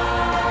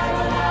alive,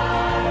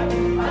 alive,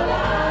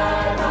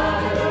 alive,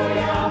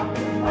 hallelujah.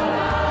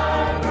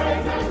 Alive,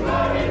 praise and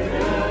glory to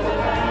the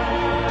Lamb.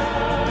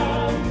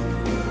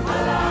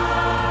 Alive,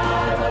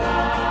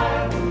 alive,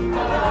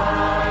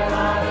 alive,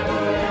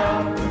 hallelujah.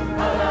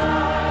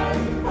 Alive,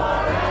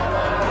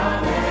 forever,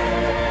 amen.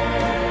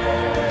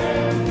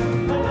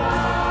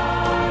 Alive,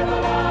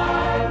 alive,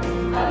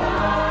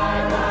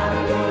 alive,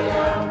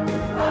 hallelujah.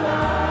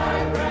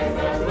 Alive, praise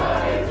and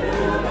glory to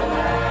the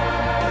Lamb.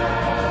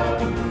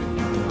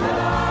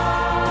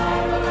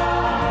 Alive,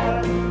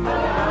 alive,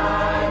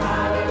 alive,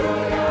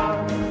 hallelujah.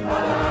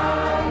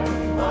 Alive,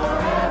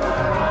 forever,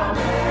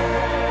 amen.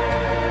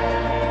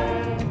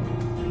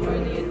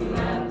 Worthy is the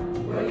Lamb,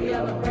 worthy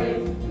of the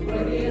praise.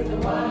 Worthy is the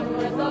one who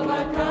has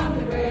overcome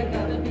the grave.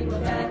 Let the people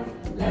dance,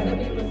 let the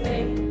people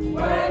sing.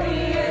 Worthy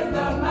is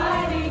the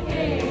mighty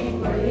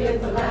King. Worthy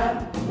is the Lamb,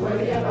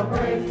 worthy of our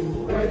praise.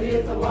 Worthy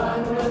is the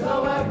one who has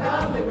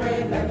overcome the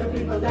grave. Let the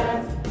people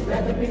dance,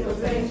 let the people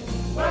sing.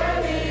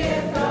 Worthy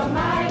is the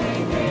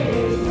mighty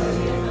King.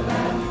 Worthy is the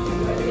Lamb,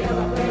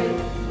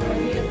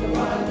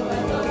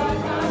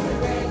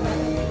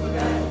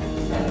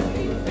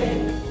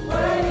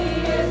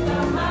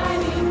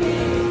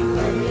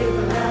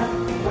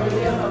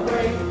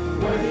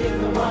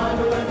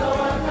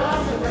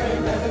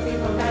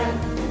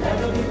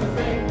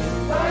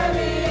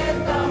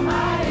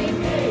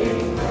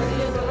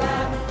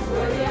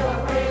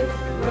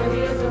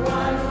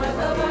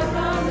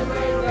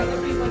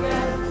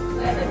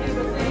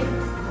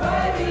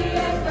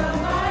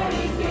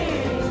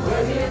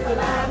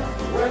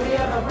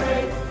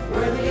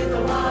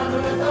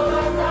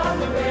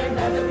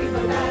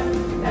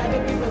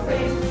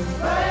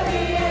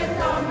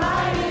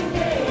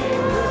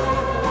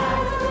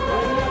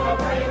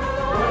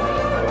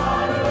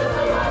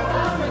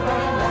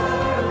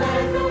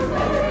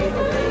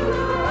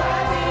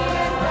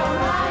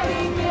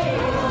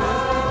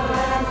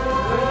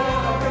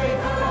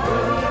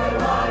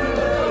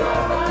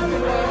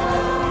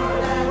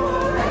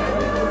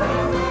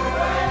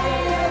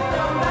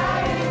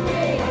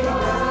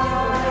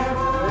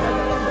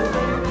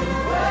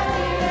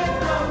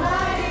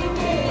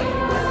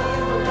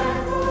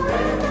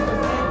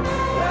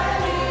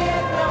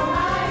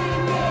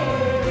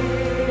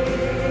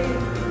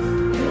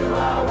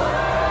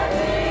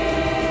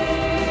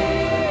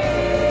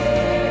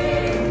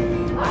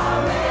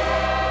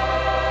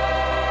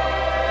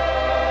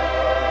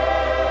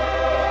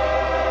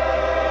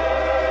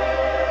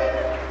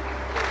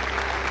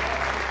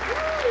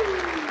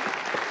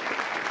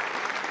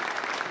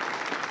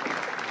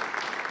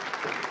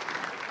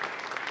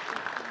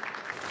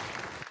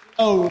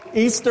 know,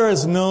 Easter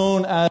is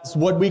known as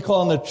what we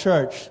call in the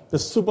church the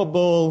Super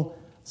Bowl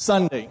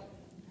Sunday.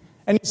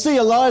 And you see,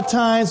 a lot of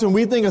times when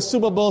we think of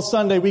Super Bowl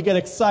Sunday, we get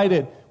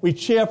excited. We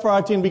cheer for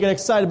our team, we get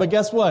excited. But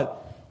guess what?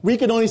 We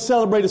can only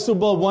celebrate the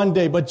Super Bowl one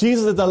day, but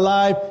Jesus is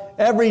alive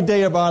every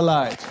day of our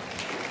lives.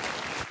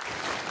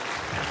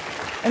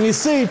 And you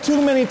see,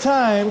 too many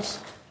times,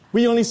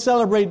 we only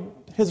celebrate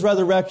his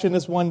resurrection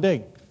this one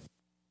day.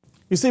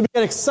 You see, we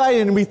get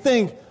excited and we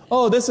think,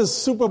 oh, this is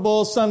Super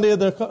Bowl Sunday of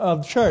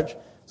the church,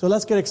 so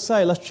let's get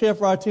excited, let's cheer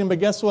for our team. But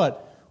guess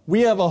what?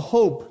 We have a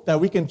hope that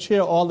we can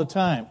cheer all the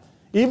time.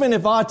 Even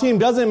if our team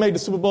doesn't make the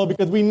Super Bowl,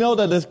 because we know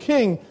that the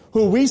King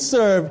who we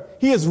serve,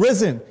 he is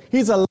risen.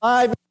 He's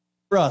alive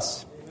for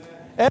us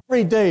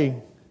every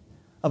day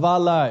of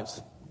our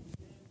lives.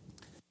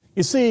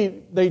 You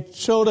see, they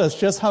showed us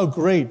just how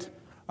great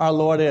our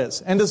Lord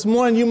is. And this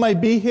morning, you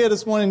might be here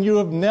this morning, you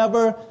have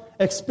never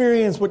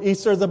experienced what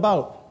Easter is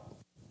about.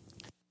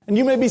 And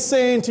you may be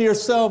saying to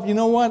yourself, you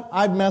know what?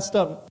 I've messed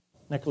up,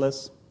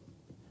 Nicholas.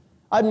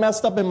 I've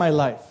messed up in my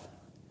life.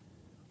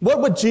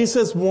 What would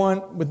Jesus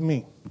want with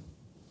me?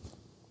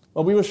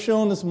 Well, we were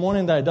shown this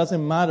morning that it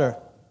doesn't matter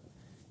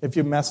if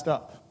you messed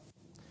up.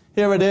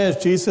 Here it is.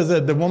 Jesus,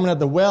 the woman at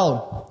the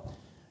well,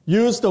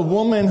 used a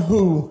woman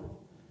who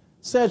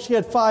said she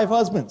had 5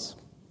 husbands.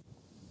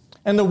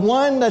 And the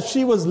one that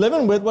she was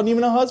living with wasn't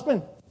even a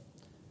husband.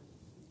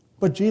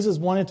 But Jesus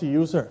wanted to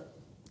use her.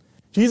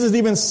 Jesus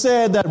even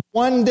said that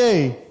one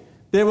day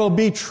there will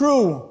be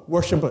true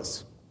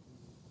worshipers.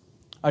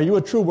 Are you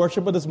a true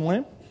worshiper this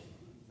morning?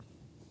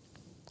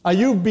 Are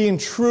you being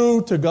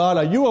true to God?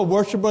 Are you a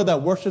worshiper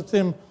that worships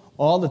him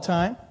all the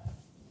time,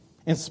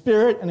 in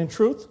spirit and in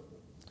truth?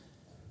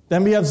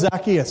 Then we have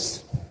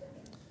Zacchaeus.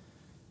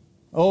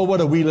 Oh, what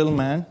a wee little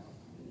man.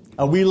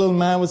 A wee little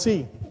man was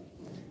he.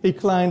 He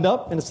climbed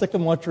up in the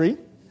sycamore tree,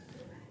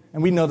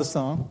 and we know the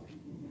song.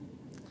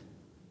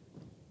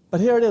 But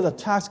here it is, a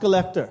tax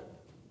collector.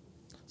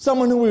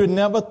 Someone who we would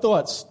never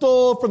thought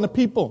stole from the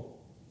people.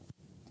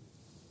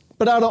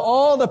 But out of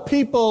all the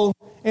people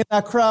in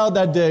that crowd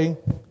that day,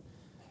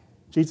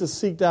 Jesus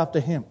sought after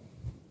him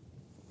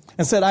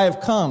and said, I have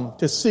come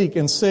to seek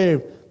and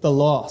save the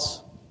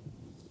lost.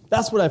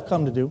 That's what I've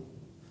come to do.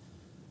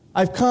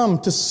 I've come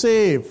to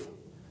save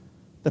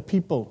the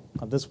people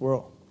of this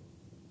world.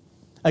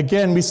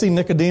 Again, we see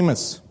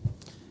Nicodemus.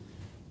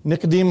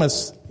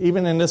 Nicodemus,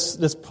 even in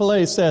this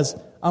play, says,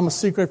 I'm a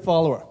secret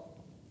follower.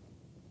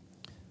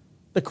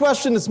 The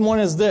question this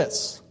morning is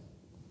this.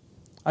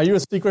 Are you a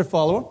secret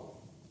follower?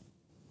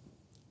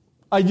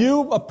 Are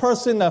you a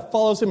person that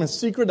follows him in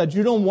secret that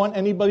you don't want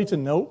anybody to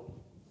know?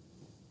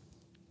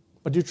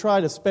 But you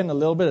try to spend a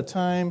little bit of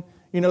time.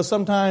 You know,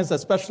 sometimes,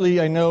 especially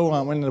I know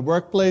when in the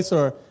workplace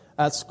or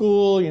at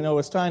school, you know,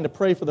 it's time to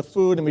pray for the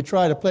food, and we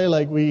try to play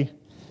like we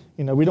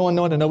don't want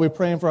no one to know we're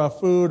praying for our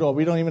food, or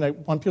we don't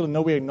even want people to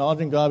know we're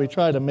acknowledging God. We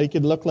try to make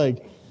it look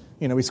like,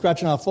 we're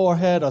scratching our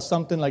forehead or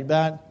something like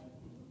that.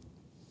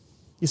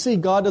 You see,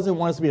 God doesn't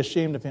want us to be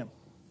ashamed of him.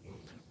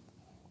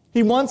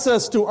 He wants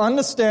us to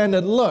understand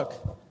that, look,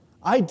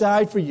 I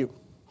died for you.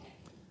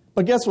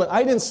 But guess what?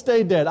 I didn't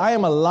stay dead. I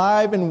am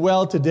alive and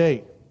well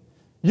today.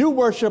 You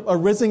worship a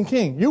risen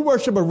King. You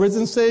worship a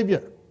risen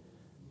Savior.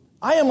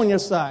 I am on your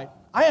side.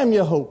 I am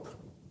your hope.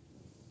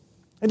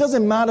 It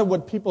doesn't matter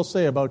what people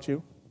say about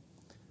you,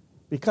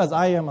 because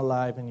I am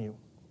alive in you.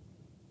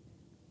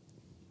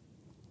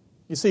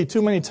 You see,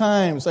 too many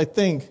times I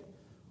think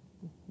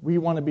we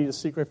want to be the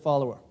secret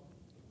follower.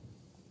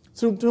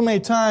 So too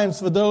many times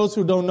for those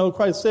who don't know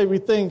Christ Savior, we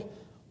think,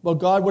 well,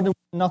 God wouldn't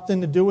want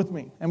nothing to do with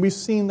me. And we've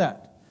seen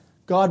that.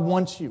 God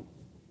wants you.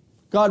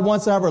 God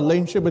wants to have a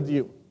relationship with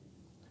you.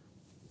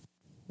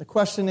 The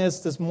question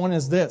is this morning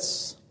is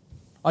this.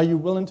 Are you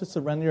willing to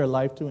surrender your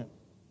life to him?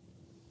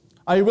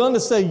 Are you willing to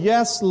say,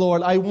 yes,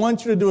 Lord, I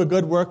want you to do a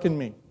good work in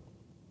me.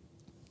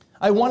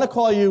 I want to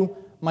call you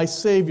my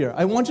Savior.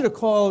 I want you to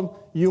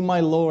call you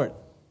my Lord.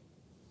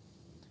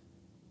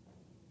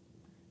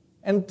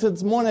 And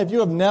this morning, if you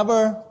have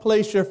never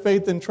placed your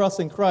faith and trust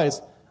in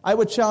Christ, I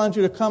would challenge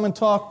you to come and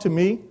talk to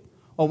me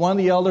or one of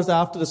the elders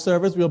after the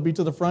service. We'll be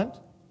to the front.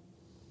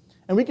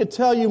 And we could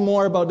tell you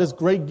more about this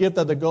great gift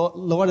that the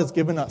Lord has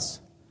given us.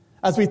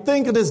 As we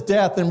think of his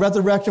death and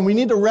resurrection, we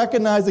need to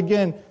recognize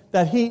again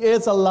that he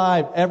is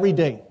alive every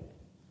day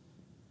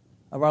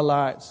of our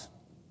lives.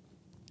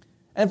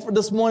 And for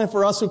this morning,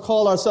 for us who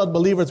call ourselves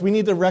believers, we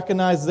need to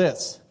recognize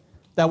this,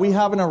 that we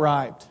haven't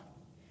arrived.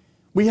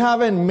 We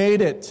haven't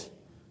made it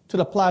to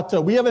the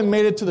plateau. We haven't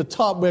made it to the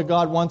top where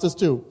God wants us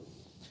to.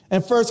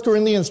 And 1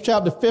 Corinthians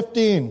chapter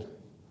 15,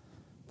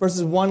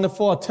 verses 1 to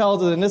 4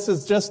 tells us, and this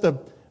is just a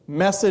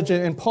message,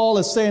 and Paul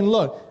is saying,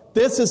 look,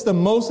 this is the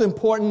most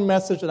important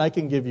message that I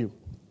can give you.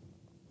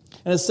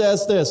 And it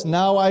says this,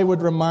 now I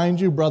would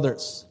remind you,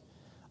 brothers,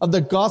 of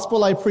the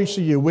gospel I preached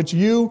to you, which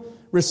you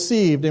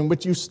received, in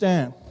which you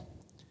stand,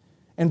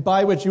 and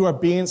by which you are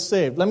being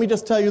saved. Let me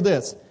just tell you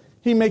this.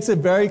 He makes it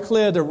very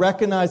clear to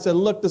recognize that,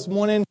 look, this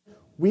morning,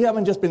 we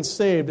haven't just been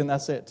saved and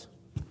that's it.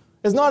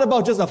 It's not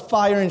about just a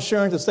fire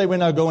insurance to say we're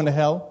not going to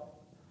hell.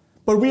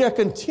 But we are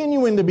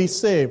continuing to be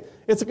saved.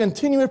 It's a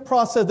continuous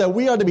process that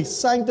we are to be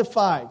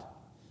sanctified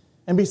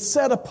and be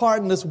set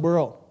apart in this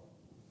world.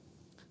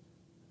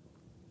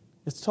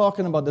 It's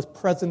talking about this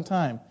present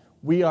time.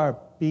 We are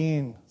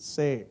being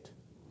saved.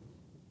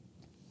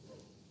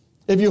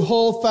 If you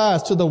hold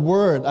fast to the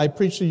word I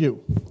preach to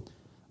you,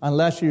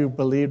 unless you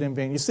believed in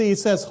vain. You see, he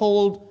says,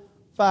 hold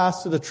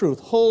fast to the truth.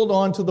 Hold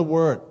on to the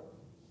word.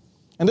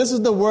 And this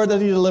is the word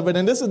that he delivered.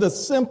 And this is the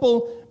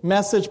simple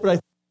message, but I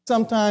think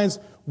sometimes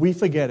we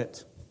forget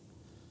it.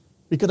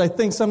 Because I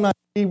think sometimes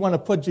we want to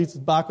put Jesus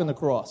back on the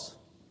cross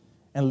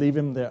and leave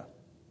him there.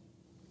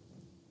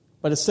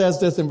 But it says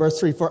this in verse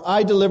 3, for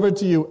I delivered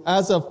to you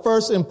as of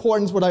first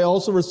importance what I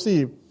also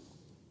received,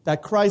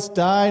 that Christ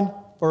died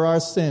for our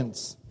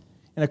sins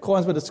in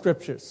accordance with the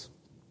Scriptures.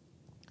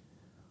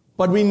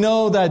 But we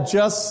know that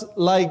just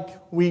like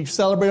we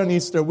celebrate on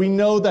Easter, we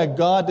know that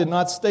God did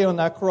not stay on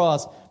that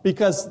cross,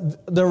 because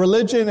the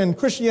religion and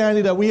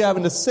Christianity that we have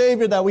and the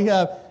Savior that we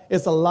have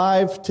is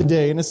alive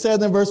today. And it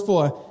says in verse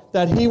 4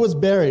 that he was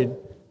buried,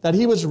 that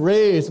he was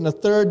raised on the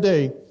third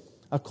day,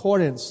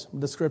 accordance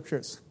with the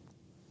Scriptures.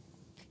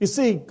 You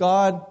see,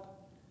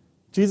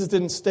 Jesus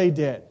didn't stay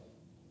dead.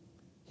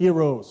 He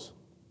arose.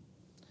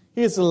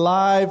 He is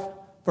alive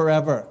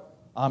forever.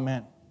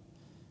 Amen.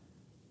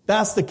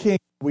 That's the King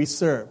we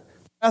serve.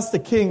 That's the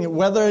King.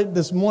 Whether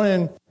this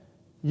morning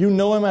you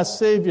know him as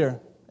Savior,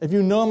 if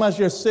you know him as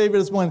your Savior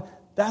this morning,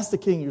 that's the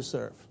King you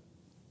serve.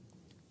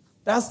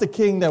 That's the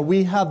King that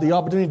we have the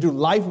opportunity to do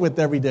life with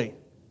every day.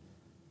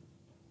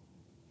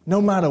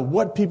 No matter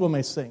what people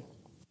may say,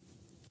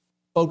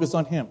 focus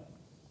on him.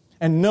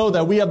 And know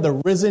that we have the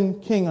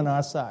risen King on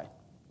our side.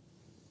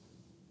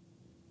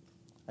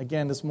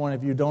 Again, this morning,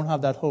 if you don't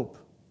have that hope,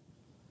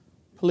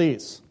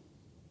 please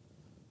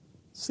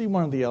see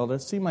one of the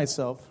elders, see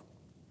myself.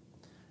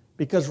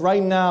 Because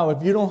right now,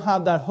 if you don't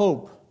have that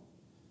hope,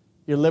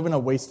 you're living a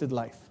wasted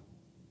life.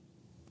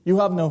 You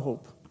have no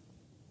hope.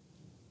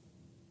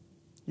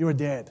 You are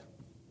dead.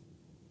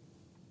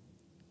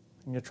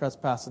 And you're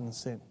trespassing in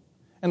sin.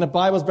 And the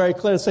Bible is very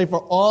clear to say, for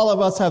all of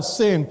us have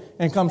sinned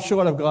and come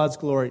short of God's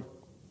glory.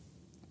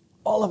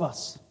 All of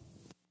us.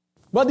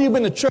 Whether you've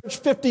been to church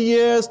 50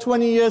 years,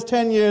 20 years,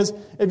 10 years,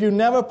 if you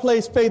never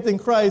placed faith in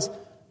Christ,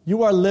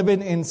 you are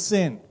living in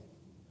sin.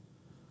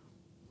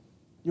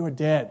 You are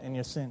dead in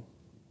your sin.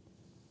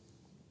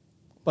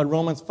 But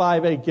Romans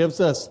 5:8 gives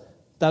us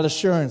that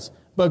assurance.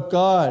 But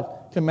God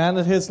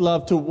commanded his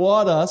love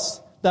toward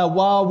us, that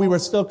while we were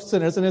still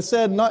sinners, and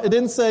it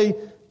didn't say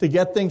to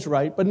get things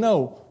right, but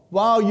no,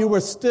 while you were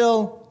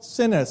still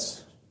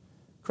sinners,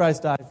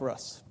 Christ died for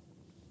us.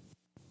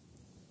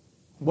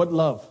 What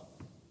love.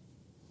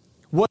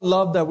 What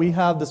love that we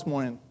have this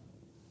morning.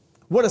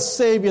 What a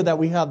Savior that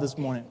we have this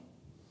morning.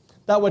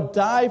 That would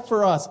die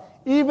for us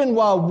even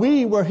while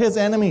we were his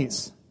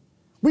enemies.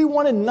 We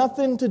wanted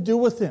nothing to do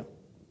with him.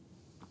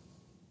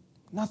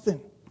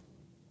 Nothing.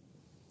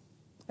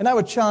 And I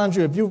would challenge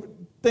you, if you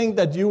think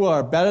that you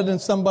are better than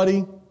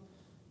somebody,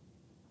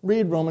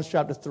 read Romans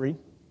chapter 3.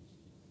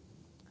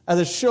 As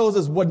it shows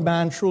us what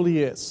man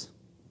truly is.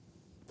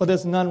 For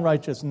there's none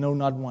righteous, no,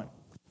 not one.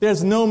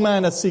 There's no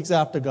man that seeks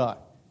after God.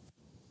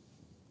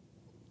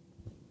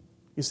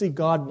 You see,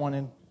 God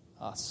wanted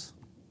us.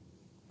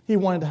 He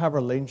wanted to have a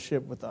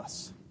relationship with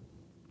us.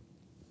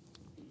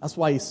 That's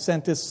why he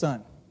sent his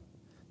Son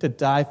to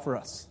die for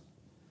us,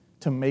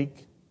 to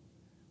make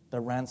the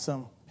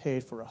ransom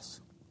paid for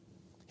us.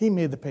 He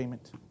made the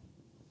payment.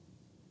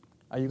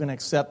 Are you going to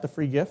accept the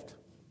free gift?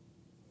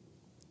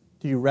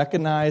 Do you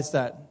recognize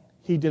that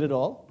he did it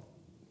all?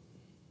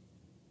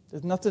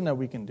 There's nothing that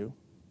we can do.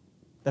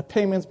 The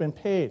payment's been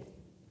paid.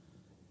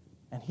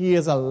 And he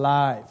is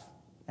alive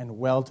and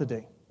well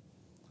today.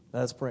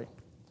 Let us pray.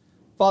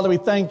 Father, we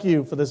thank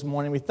you for this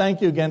morning. We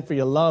thank you again for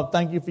your love.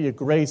 Thank you for your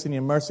grace and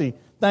your mercy.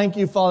 Thank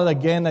you, Father,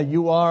 again that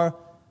you are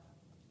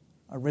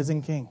a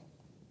risen King.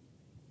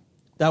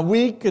 That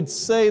we could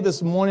say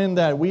this morning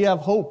that we have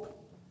hope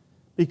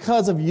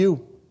because of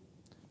you.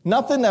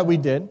 Nothing that we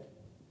did,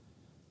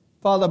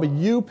 Father, but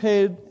you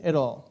paid it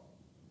all.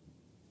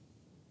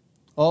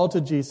 All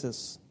to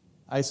Jesus,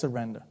 I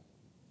surrender.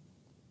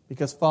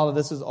 Because, Father,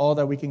 this is all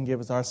that we can give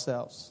is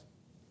ourselves.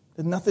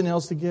 There's nothing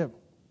else to give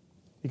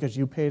because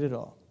you paid it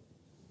all.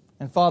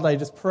 And, Father, I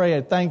just pray,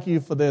 I thank you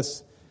for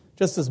this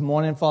just this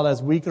morning, Father,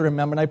 as we can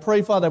remember. And I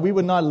pray, Father, that we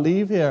would not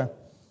leave here,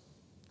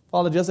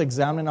 Father, just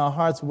examining our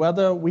hearts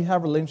whether we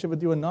have a relationship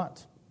with you or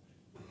not.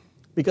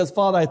 Because,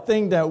 Father, I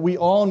think that we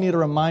all need a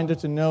reminder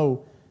to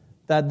know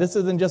that this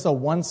isn't just a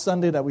one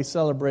Sunday that we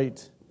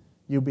celebrate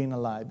you being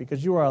alive,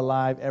 because you are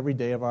alive every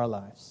day of our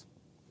lives.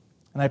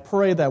 And I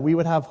pray that we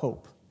would have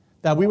hope,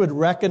 that we would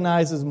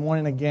recognize this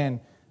morning again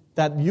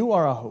that you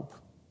are our hope,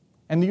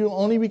 and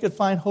only we could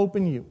find hope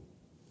in you.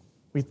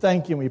 We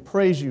thank you and we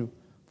praise you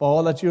for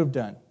all that you have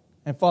done.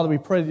 And Father, we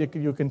pray that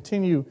you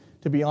continue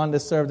to be on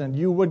this service and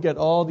you would get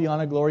all the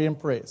honor, glory, and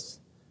praise.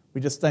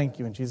 We just thank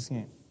you in Jesus'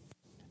 name.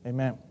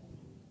 Amen.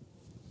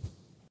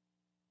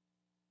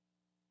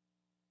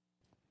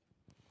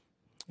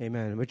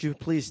 Amen. Would you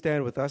please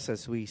stand with us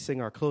as we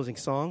sing our closing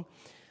song?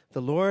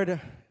 The Lord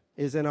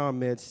is in our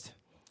midst,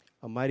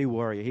 a mighty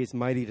warrior. He's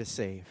mighty to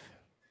save.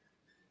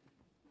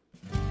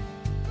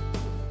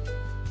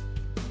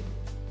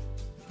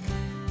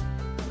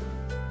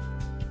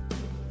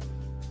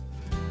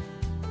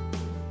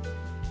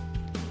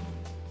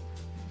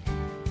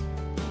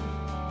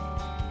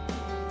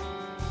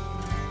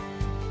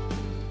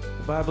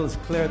 The Bible is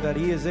clear that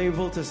He is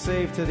able to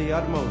save to the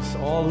utmost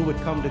all who would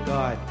come to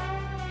God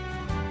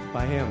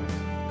by Him.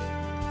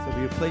 So if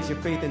you place your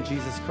faith in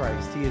Jesus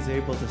Christ, He is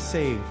able to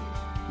save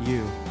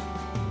you.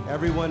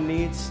 Everyone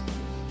needs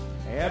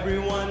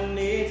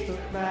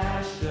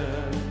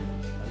compassion,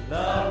 a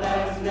love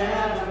that's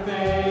never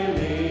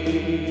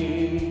failing.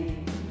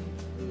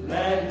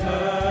 Let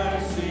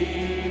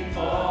mercy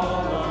fall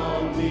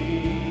on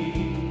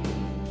me.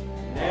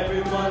 And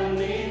everyone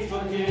needs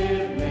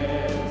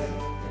forgiveness,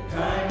 the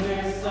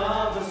kindness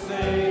of the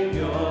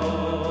Savior.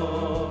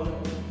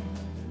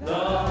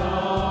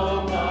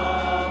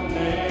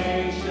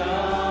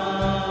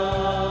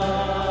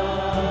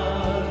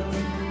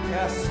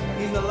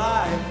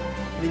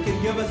 He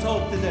can give us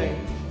hope today.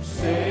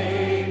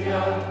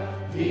 Savior,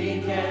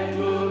 He can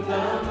move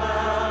the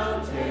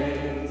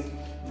mountains.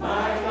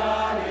 My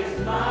God is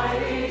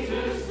mighty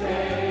to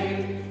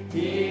save.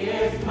 He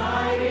is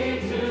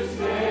mighty to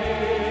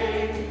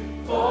save.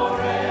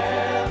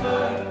 Forever,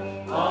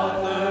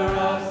 author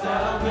of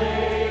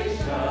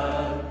salvation.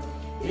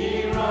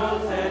 He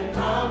rose and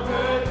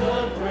conquered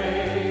the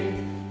grave.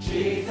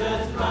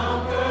 Jesus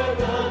conquered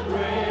the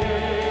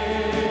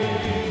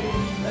grave.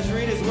 Let's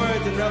read His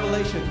words in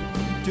Revelation.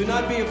 Do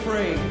not be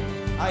afraid.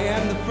 I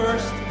am the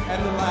first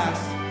and the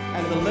last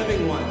and the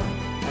living one.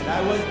 And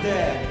I was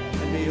dead,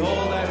 and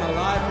behold, I am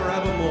alive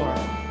forevermore.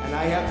 And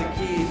I have the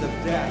keys of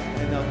death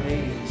and of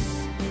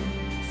Hades.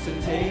 So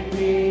take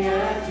me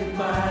as you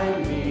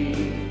find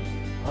me,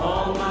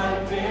 all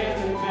my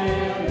fears and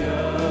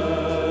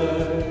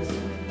failures.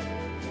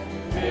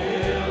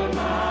 Fill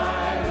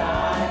my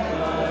life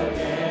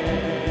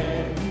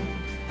again.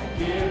 I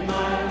give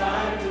my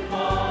life to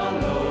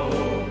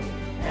follow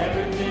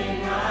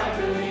everything I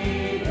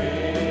believe in.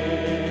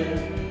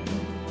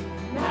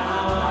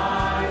 Now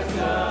I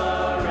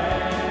surrender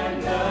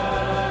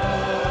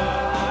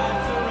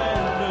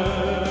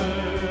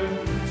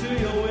to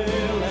your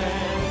will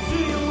and to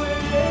your way.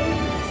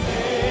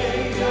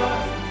 Savior,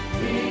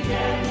 He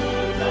can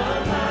move the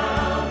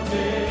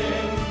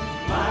mountains.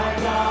 My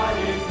God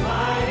is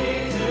mighty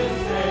to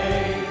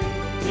save.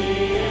 He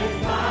is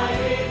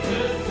mighty to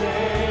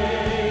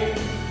save.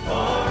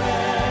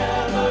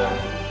 Forever,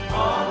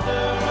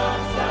 author of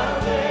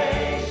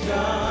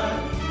salvation.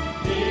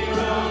 He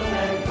rose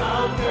and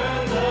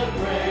conquered the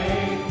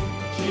grave.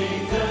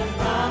 Jesus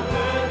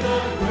conquered the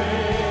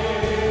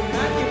grave.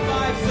 Matthew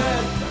 5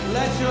 says,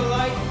 let your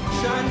light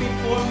shine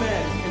before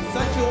men in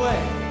such a way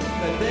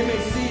that they may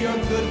see your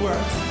good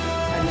works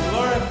and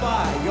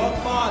glorify your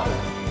Father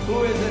who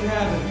is in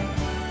heaven.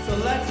 So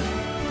let's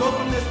go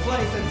from this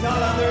place and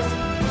tell others,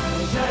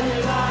 shine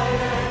your light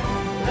and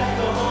let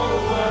the whole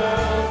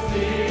world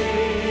see.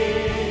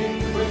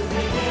 We're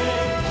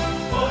singing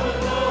for the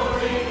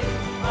glory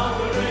of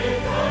the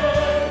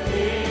risen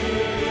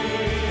King.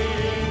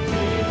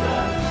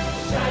 Jesus,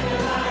 shine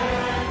your light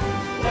and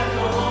let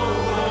the whole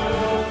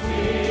world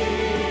see.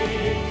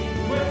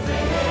 We're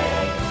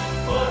singing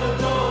for the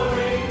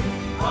glory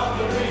of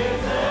the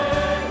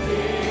risen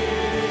King.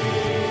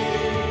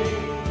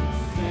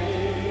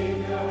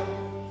 Savior,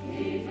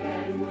 He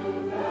can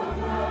move the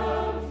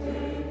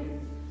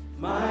mountains.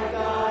 My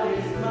God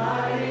is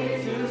mighty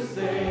to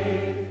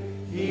save.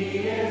 He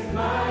is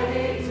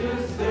mighty to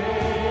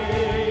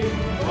save.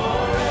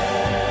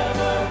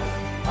 Forever,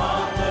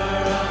 author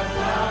of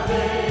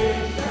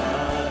salvation.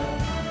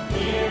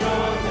 He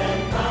rose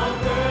and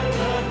conquered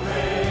the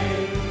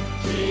grave.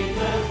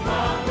 Jesus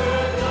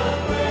conquered the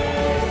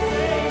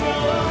grave.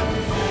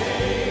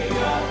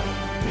 Savior,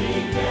 He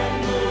can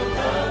move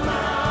the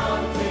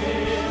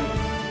mountains.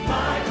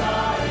 My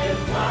God is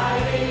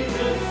mighty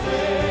to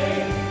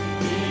save.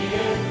 He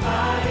is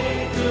mighty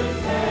to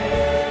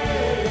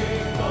save.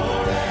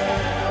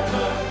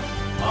 Forever,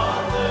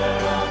 author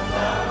of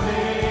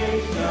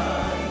salvation.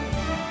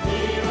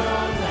 He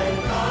rose and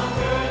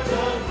conquered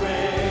the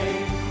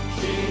grave.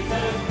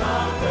 Jesus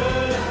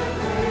conquered the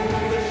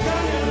grave.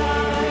 Shine your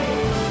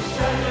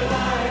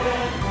light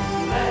and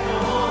let the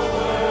whole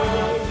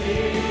world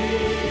see.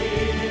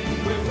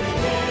 We're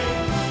singing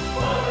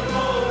for the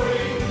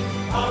glory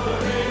of the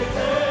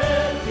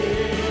risen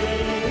King.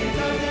 He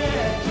does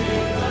it,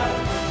 Jesus.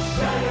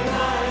 Shine your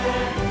light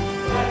and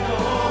let the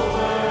whole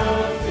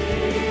world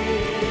see.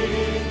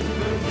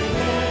 We're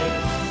singing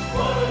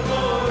for the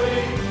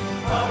glory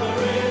of the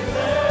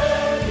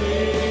risen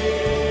King.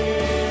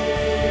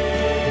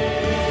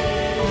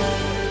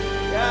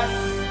 Yes,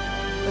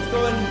 let's go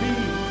and be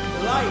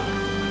the light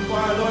for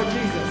our Lord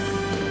Jesus.